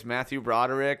mercenaries, Matthew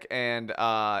Broderick and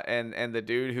the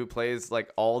dude who plays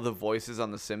like all the voices on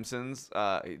The Simpsons,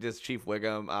 just Chief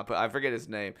Wiggum. I forget his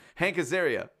name. Hank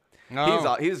Azaria.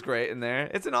 No. He's great in there.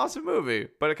 It's an awesome movie,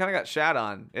 but it kind of got shat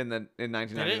on in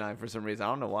 1999 for some reason. I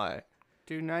don't know why.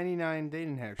 Dude, 99, they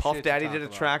didn't have Puff shit Daddy to did a talk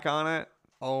about. track on it.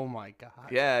 Oh, my God.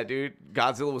 Yeah, dude.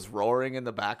 Godzilla was roaring in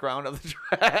the background of the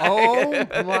track. Oh,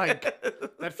 my.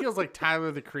 That feels like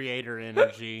Tyler, the Creator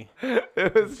energy.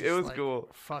 it was Like, cool.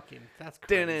 Fucking, that's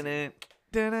crazy.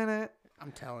 Dun-dun-dun.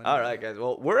 I'm telling All you. right, guys.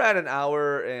 Well, we're at an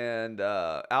hour and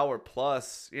hour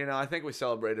plus. You know, I think we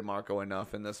celebrated Marco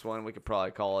enough in this one. We could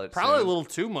probably call it. Probably soon. a little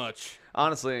too much.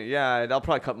 Honestly, yeah. I'll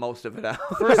probably cut most of it out.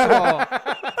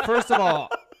 First of all,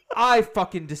 I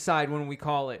fucking decide when we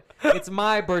call it. It's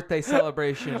my birthday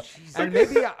celebration, and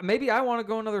maybe I want to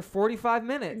go another 45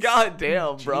 minutes. God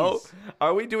damn, bro. Jeez.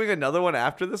 Are we doing another one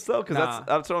after this though? Because Nah.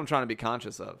 that's what I'm trying to be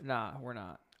conscious of. Nah, we're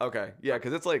not. Okay, yeah,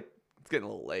 because it's getting a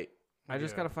little late. I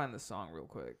just Yeah. gotta find this song real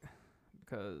quick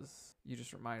because you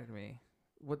just reminded me.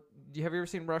 Have you ever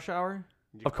seen Rush Hour?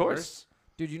 Of course.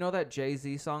 Dude, you know that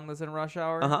Jay-Z song that's in Rush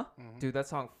Hour? Uh huh. Dude, that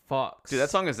song fucks. Dude, that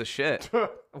song is the shit.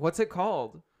 What's it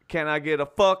called? Can I get a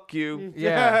fuck you?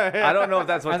 Yeah. I don't know if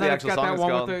that's what And the then it's actual got song that is one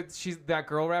called. with that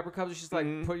girl rapper comes. She's like,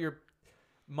 Mhm. put your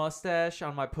mustache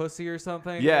on my pussy or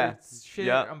something. Yeah. or shit.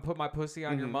 Yeah. I'm put my pussy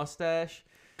on your mustache.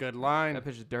 Good line. That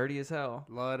bitch is dirty as hell.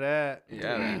 Love that.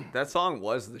 Yeah, man. That song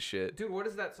was the shit. Dude, what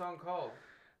is that song called?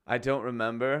 I don't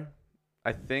remember.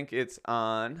 I think it's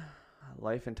on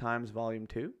Life and Times Volume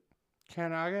 2.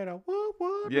 Can I get a whoop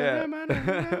whoop? Yeah.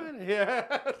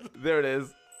 Yeah. There it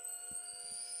is.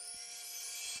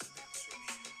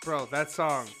 Bro, that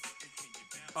song.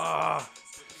 Ah.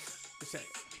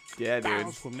 Yeah, dude.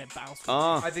 Bounce with me, bounce with me.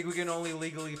 I think we can only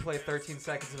legally play 13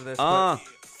 seconds of this.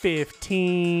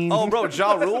 15. Oh, bro,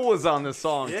 Ja Rule was on this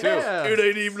song, Yeah. too. It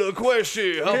ain't even a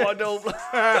question. How I don't...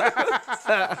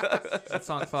 That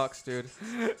song fucks, dude.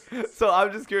 So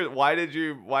I'm just curious, why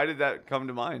did that come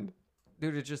to mind?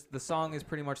 Dude, it's just the song is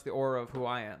pretty much the aura of who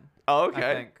I am. Oh,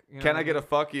 okay. I think, you know Can what I I get a mean?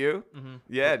 fuck you? Mm-hmm.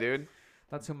 Yeah, dude.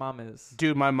 That's who mom is.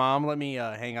 Dude, my mom let me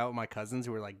hang out with my cousins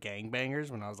who were like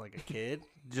gangbangers when I was like a kid.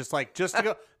 just to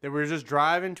go. They were just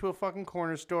driving to a fucking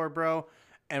corner store, bro.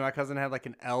 And my cousin had like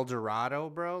an Eldorado,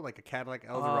 bro. Like a Cadillac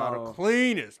Eldorado. Oh.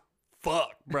 Clean as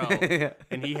fuck, bro.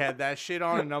 And he had that shit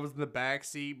on and I was in the back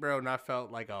seat, bro. And I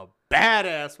felt like a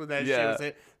badass when that shit Yeah. was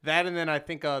it. That and then I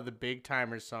think the Big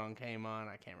Timers song came on.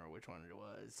 I can't remember which one it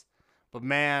was. But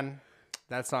man,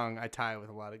 that song I tie with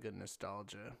a lot of good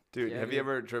nostalgia. Dude, Yeah, have dude. you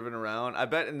ever driven around? I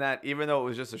bet in that, even though it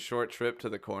was just a short trip to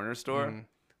the corner store, Mhm.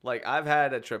 like I've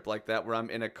had a trip like that where I'm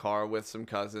in a car with some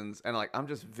cousins and like I'm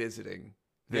just visiting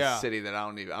this Yeah. city that I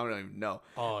don't even know.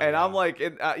 Oh, And yeah. I'm like,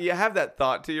 you have that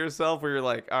thought to yourself where you're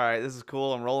like, all right, this is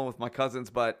cool. I'm rolling with my cousins,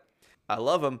 but I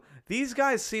love them. These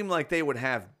guys seem like they would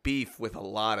have beef with a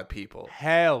lot of people.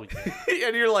 Hell yeah.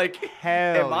 And you're like,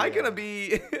 Hell am I yeah. gonna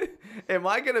be am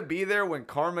I gonna be there when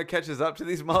karma catches up to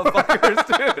these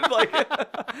motherfuckers, dude? Like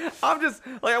I'm just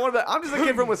a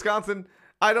kid from Wisconsin.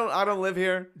 I don't live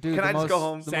here. Dude, Can the I just go most-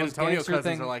 home? the San most Antonio gangster cousins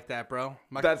thing- are like that, bro.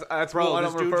 That's Bro, what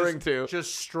this I'm dude referring just, to.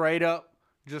 Just straight up,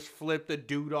 just flip the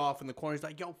dude off in the corner. He's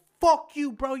like, yo, fuck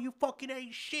you, bro. You fucking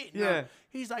ain't shit. No. Yeah.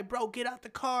 He's like, bro, get out the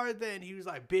car then. He was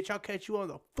like, bitch, I'll catch you on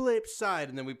the flip side.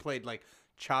 And then we played like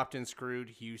chopped and screwed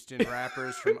Houston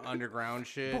rappers from underground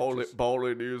shit. Just-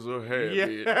 Bowling is a heavy.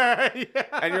 Yeah. Yeah.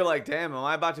 And you're like, damn, am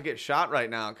I about to get shot right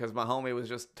now? Because my homie was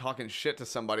just talking shit to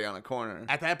somebody on a corner.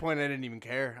 At that point, I didn't even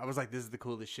care. I was like, this is the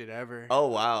coolest shit ever. Oh,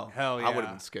 wow. Hell I would yeah. have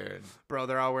been scared. Bro,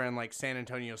 they're all wearing like San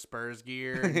Antonio Spurs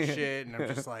gear and shit. And I'm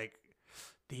just like,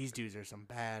 these dudes are some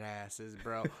badasses,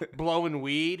 bro. Blowing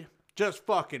weed. Just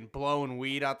fucking blowing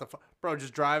weed out the... Bro,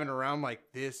 just driving around like,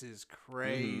 this is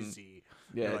crazy.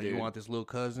 Yeah, They're like, dude. you want this little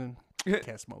cousin?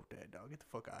 Can't smoke that, dog. Get the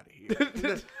fuck out of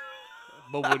here.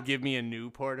 But would give me a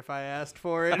Newport if I asked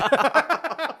for it.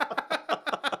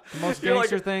 The most You're like-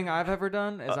 gangster thing I've ever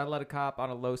done is I let a cop on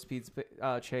a low speed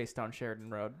chase down Sheridan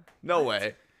Road. No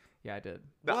way. Yeah, I did.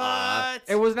 What?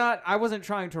 It was not. I wasn't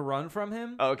trying to run from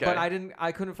him. Okay. But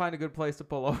I couldn't find a good place to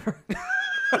pull over.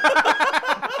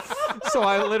 So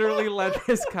I literally led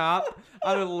this cop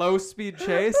on a low speed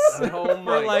chase. Oh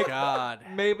my for like God.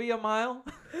 maybe a mile.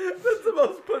 That's the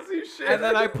most pussy shit. And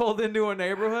then I pulled into a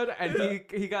neighborhood, and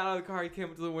he got out of the car. He came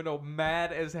up to the window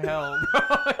mad as hell.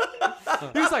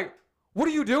 He was like, "What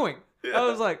are you doing?" I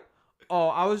was like, "Oh,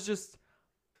 I was just."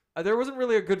 There wasn't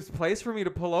really a good place for me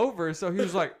to pull over, so he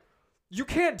was like, "You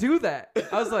can't do that."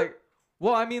 I was like,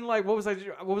 "Well, I mean, like, what was I?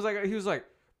 He was like,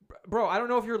 "Bro, I don't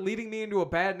know if you're leading me into a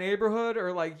bad neighborhood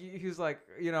or like." He was like,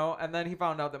 you know. And then he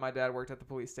found out that my dad worked at the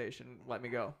police station. Let me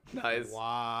go. Nice.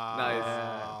 Wow.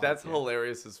 Nice. That's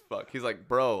hilarious as fuck. He's like,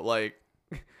 bro, like,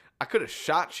 I could have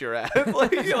shot your ass.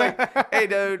 Like, you're like, hey,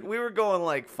 dude, we were going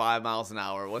like 5 miles an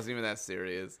hour. It wasn't even that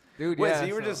serious. Dude, Wait, yeah,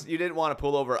 so you didn't want to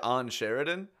pull over on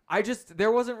Sheridan?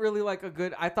 There wasn't really like a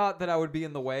good. I thought that I would be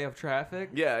in the way of traffic.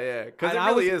 Yeah, yeah. Because it And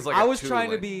really is like I a was trying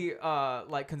to two-lane. be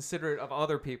like considerate of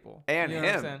other people And you know what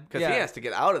I'm him, saying? because Yeah. he has to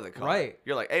get out of the car. Right.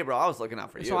 You're like, hey, bro, I was looking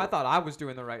out for you. So I thought I was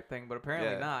doing the right thing, but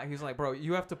apparently Yeah. not. He's like, bro,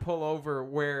 you have to pull over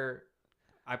where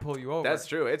I pull you over. That's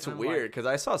true. It's And I'm weird like- because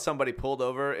I saw somebody pulled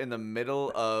over in the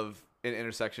middle of an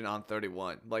intersection on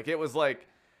 31. Like it was like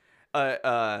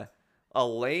a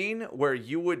lane where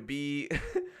you would be,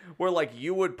 where like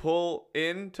you would pull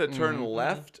in to turn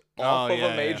left off Oh, of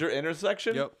yeah, a major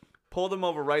intersection. Yep. Pull them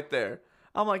over right there.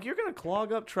 I'm like, you're gonna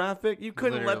clog up traffic. You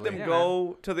couldn't let them Literally. Yeah,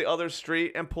 go to the other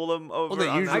street and pull them over. they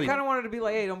on usually- I the- kind of wanted to be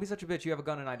like, hey, don't be such a bitch. You have a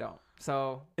gun and I don't.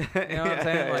 So, you know what I'm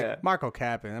saying? Like, Marco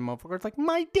Cappin, that motherfucker's like,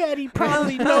 my daddy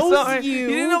probably I'm knows sorry. you. You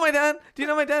didn't know my dad? Do you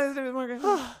know my dad? His name is Marco.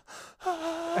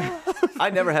 I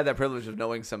never had that privilege of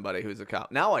knowing somebody who's a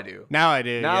cop. Now I do. Now I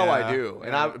do. Now yeah. I do.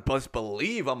 And I must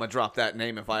believe I'm going to drop that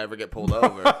name if I ever get pulled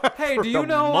over. hey, do The you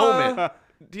know? moment.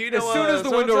 Do you know As soon as the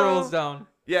window so-and-so? rolls down.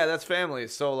 Yeah, that's family.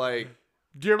 So, like,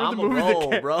 Do you I'm remember a the movie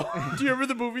roll, bro. Do you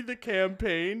remember the movie The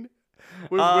Campaign?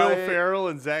 With Will Ferrell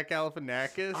and Zach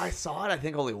Galifianakis. I saw it, I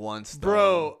think, only once. Though.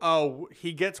 Bro, oh,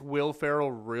 he gets Will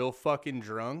Ferrell real fucking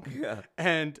drunk. Yeah.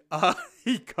 And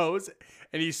he goes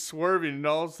and he's swerving, and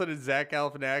all of a sudden Zach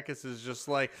Galifianakis is just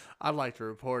like, I'd like to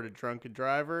report a drunken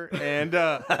driver. And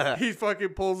he fucking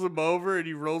pulls him over and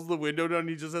he rolls the window down and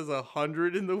he just has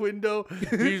 100 in the window.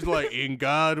 He's like, in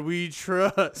God we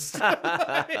trust.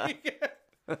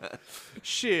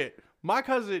 Shit. My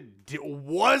cousin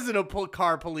was in a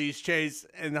car police chase,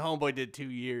 and the homeboy did 2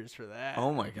 years for that.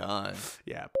 Oh my god.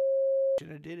 Yeah,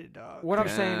 shouldn't have did it, dog. What I'm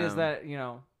saying is Damn. that, you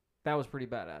know, that was pretty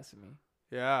badass of me.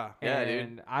 Yeah. Yeah, dude.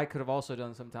 And I could have also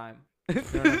done some time. You know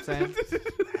what I'm saying?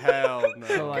 Hell no.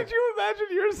 So, like, Could you imagine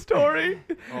your story?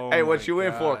 Oh Hey, what my you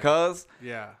in for, God. cuz?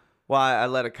 Yeah. Why I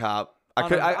let a cop. I On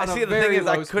could. a- I on a see. The thing very is,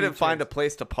 I low couldn't speed find chase. a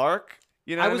place to park.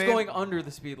 You know I what was I mean? going under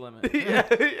the speed limit.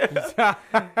 Yeah.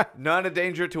 Not a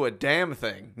danger to a damn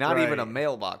thing. Not even a Right.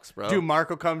 mailbox, bro. Dude,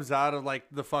 Marco comes out of like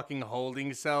the fucking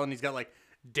holding cell and he's got like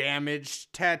damage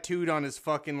tattooed on his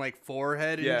fucking like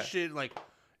forehead and Yeah. shit. Like,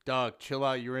 dog, chill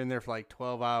out. You were in there for like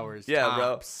 12 hours. Yeah,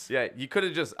 tops. bro. Yeah, you could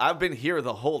have just. I've been here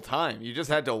the whole time. You just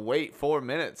had to wait 4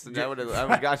 minutes, and that would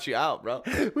have got you out, bro.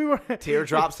 We were.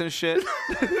 Teardrops and shit.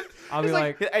 I'll be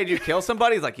like, Hey, did you kill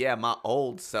somebody? He's like, yeah, my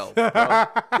old self. Bro. I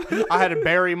had to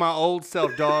bury my old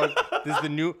self, dog. This is the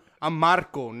new. I'm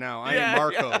Marco now. I ain't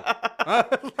Marco.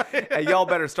 Hey, y'all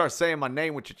better start saying my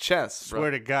name with your chest, bro.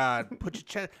 Swear to God. Put your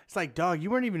chest. It's like, dog,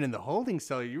 you weren't even in the holding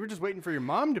cell. You were just waiting for your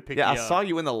mom to pick Yeah, I you up. saw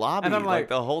you in the lobby And I'm like like-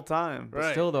 the whole time.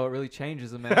 Right. still though, it really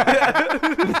changes a man.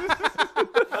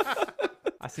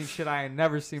 I seen shit I ain't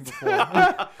never seen before.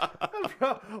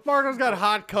 Marco's got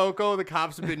hot cocoa. The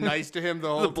cops have been nice to him the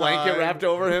whole The blanket time. wrapped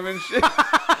over him and shit.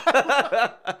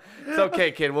 It's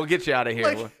okay, kid. We'll get you out of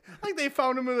here. Like they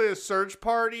found him at a search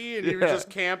party and he was Yeah. just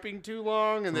camping too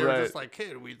long and they were Right. just like,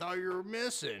 kid, we thought you were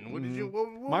missing. What did you? What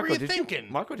Marco, were you did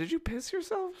thinking? Marco, did you piss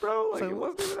yourself, bro? Like it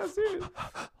wasn't even that serious.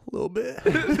 A little bit.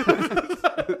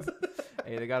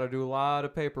 Hey, they got to do a lot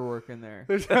of paperwork in there.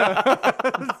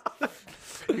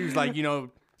 He was like,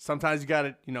 sometimes you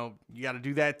gotta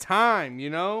do that time,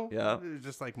 Yeah. It was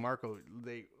just like, Marco,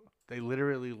 they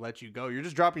literally let you go. You're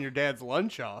just dropping your dad's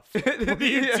lunch off. What are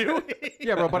you doing?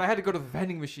 Yeah, bro, but I had to go to the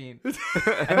vending machine. And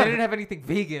they didn't have anything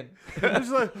vegan. It's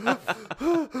like,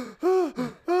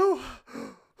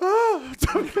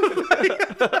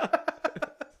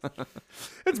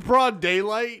 it's broad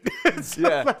daylight.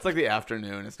 Yeah, it's like the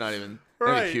afternoon. It's not even a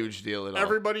Right. huge deal at all.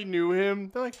 Everybody knew him.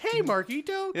 They're like, "Hey,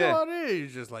 Marquito, Yeah. come on in."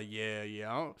 He's just like, "Yeah,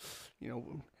 yeah."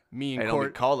 Me and Hey, don't be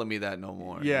Cort, calling me that no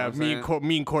more. yeah, you know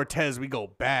me and Cortez, we go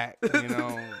back. He's like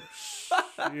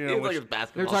which- his They're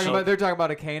basketball. talking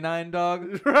about a canine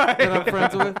dog right. that I'm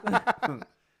friends with.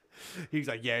 He's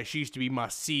like, "Yeah, she used to be my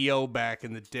CO back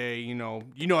in the day.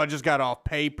 I just got off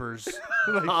papers."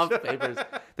 Like, Off papers.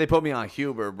 They put me on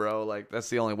Huber, bro. Like that's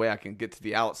the only way I can get to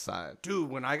the outside. dude,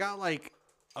 when I got like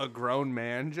a grown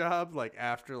man job, like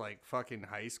after like fucking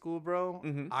high school, bro,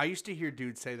 I used to hear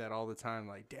dudes say that all the time.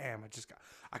 Like, damn,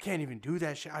 I can't even do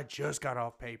that shit. I just got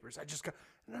off papers.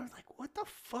 And I was like, what the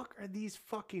fuck are these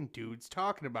fucking dudes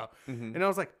talking about? And I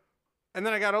was like, and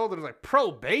then I got older. I was like,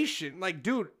 probation, like,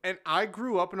 dude. And I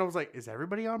grew up, and I was like, is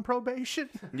everybody on probation?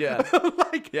 Yeah.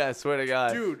 Like, Yeah, I swear to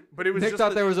God. dude. But it was Nick just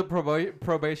thought there was a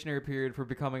probationary period for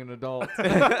becoming an adult.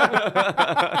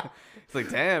 It's like,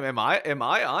 damn, am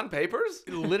I on papers?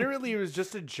 literally it was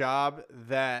just a job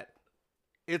that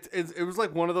it was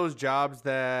like one of those jobs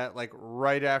that like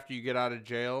right after you get out of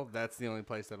jail, that's the only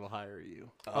place that'll hire you.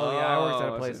 Oh, yeah, I worked at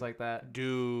a I place see. like that.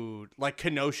 Dude, like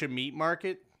Kenosha Meat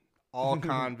Market, all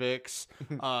convicts.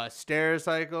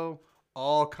 Stericycle,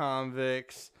 all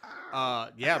convicts.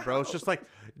 Yeah, bro, it's just like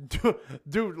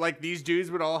dude, like these dudes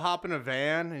would all hop in a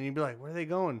van and you'd be like, where are they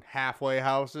going? Halfway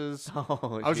houses.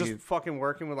 Oh, I was geez. just fucking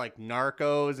working with like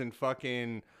narcos and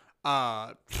fucking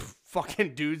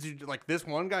fucking dudes who, like this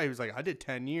one guy who was like, I did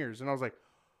 10 years. And I was like,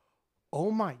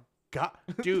 oh my God,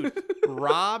 dude,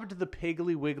 robbed the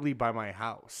Piggly Wiggly by my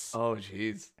house. Oh,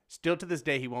 jeez. Still to this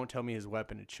day, he won't tell me his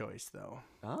weapon of choice though.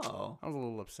 Oh. I was a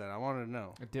little upset. I wanted to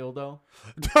know. A dildo.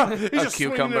 He's just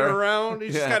swinging it cucumber. around.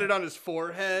 He's just Yeah. got it on his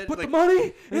forehead. Put like, the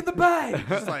money in the bag.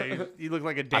 just like, he looked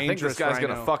like a I think dangerous this guy's rhino.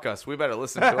 gonna fuck us. We better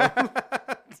listen to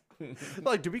him.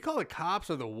 Like, do we call the cops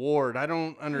or the ward? I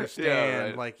don't understand.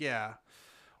 right. Like, yeah.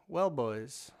 Well,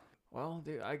 boys. Well,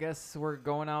 dude, I guess we're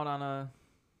going out on a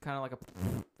kind of like a.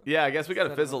 Yeah, I guess we gotta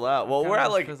Instead of fizzle out. Well, kinda we're at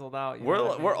just like fizzled out. You know we're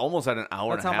what I mean? we're almost at an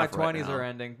hour That's and how a my half right 20s now. are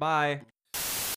ending. Bye.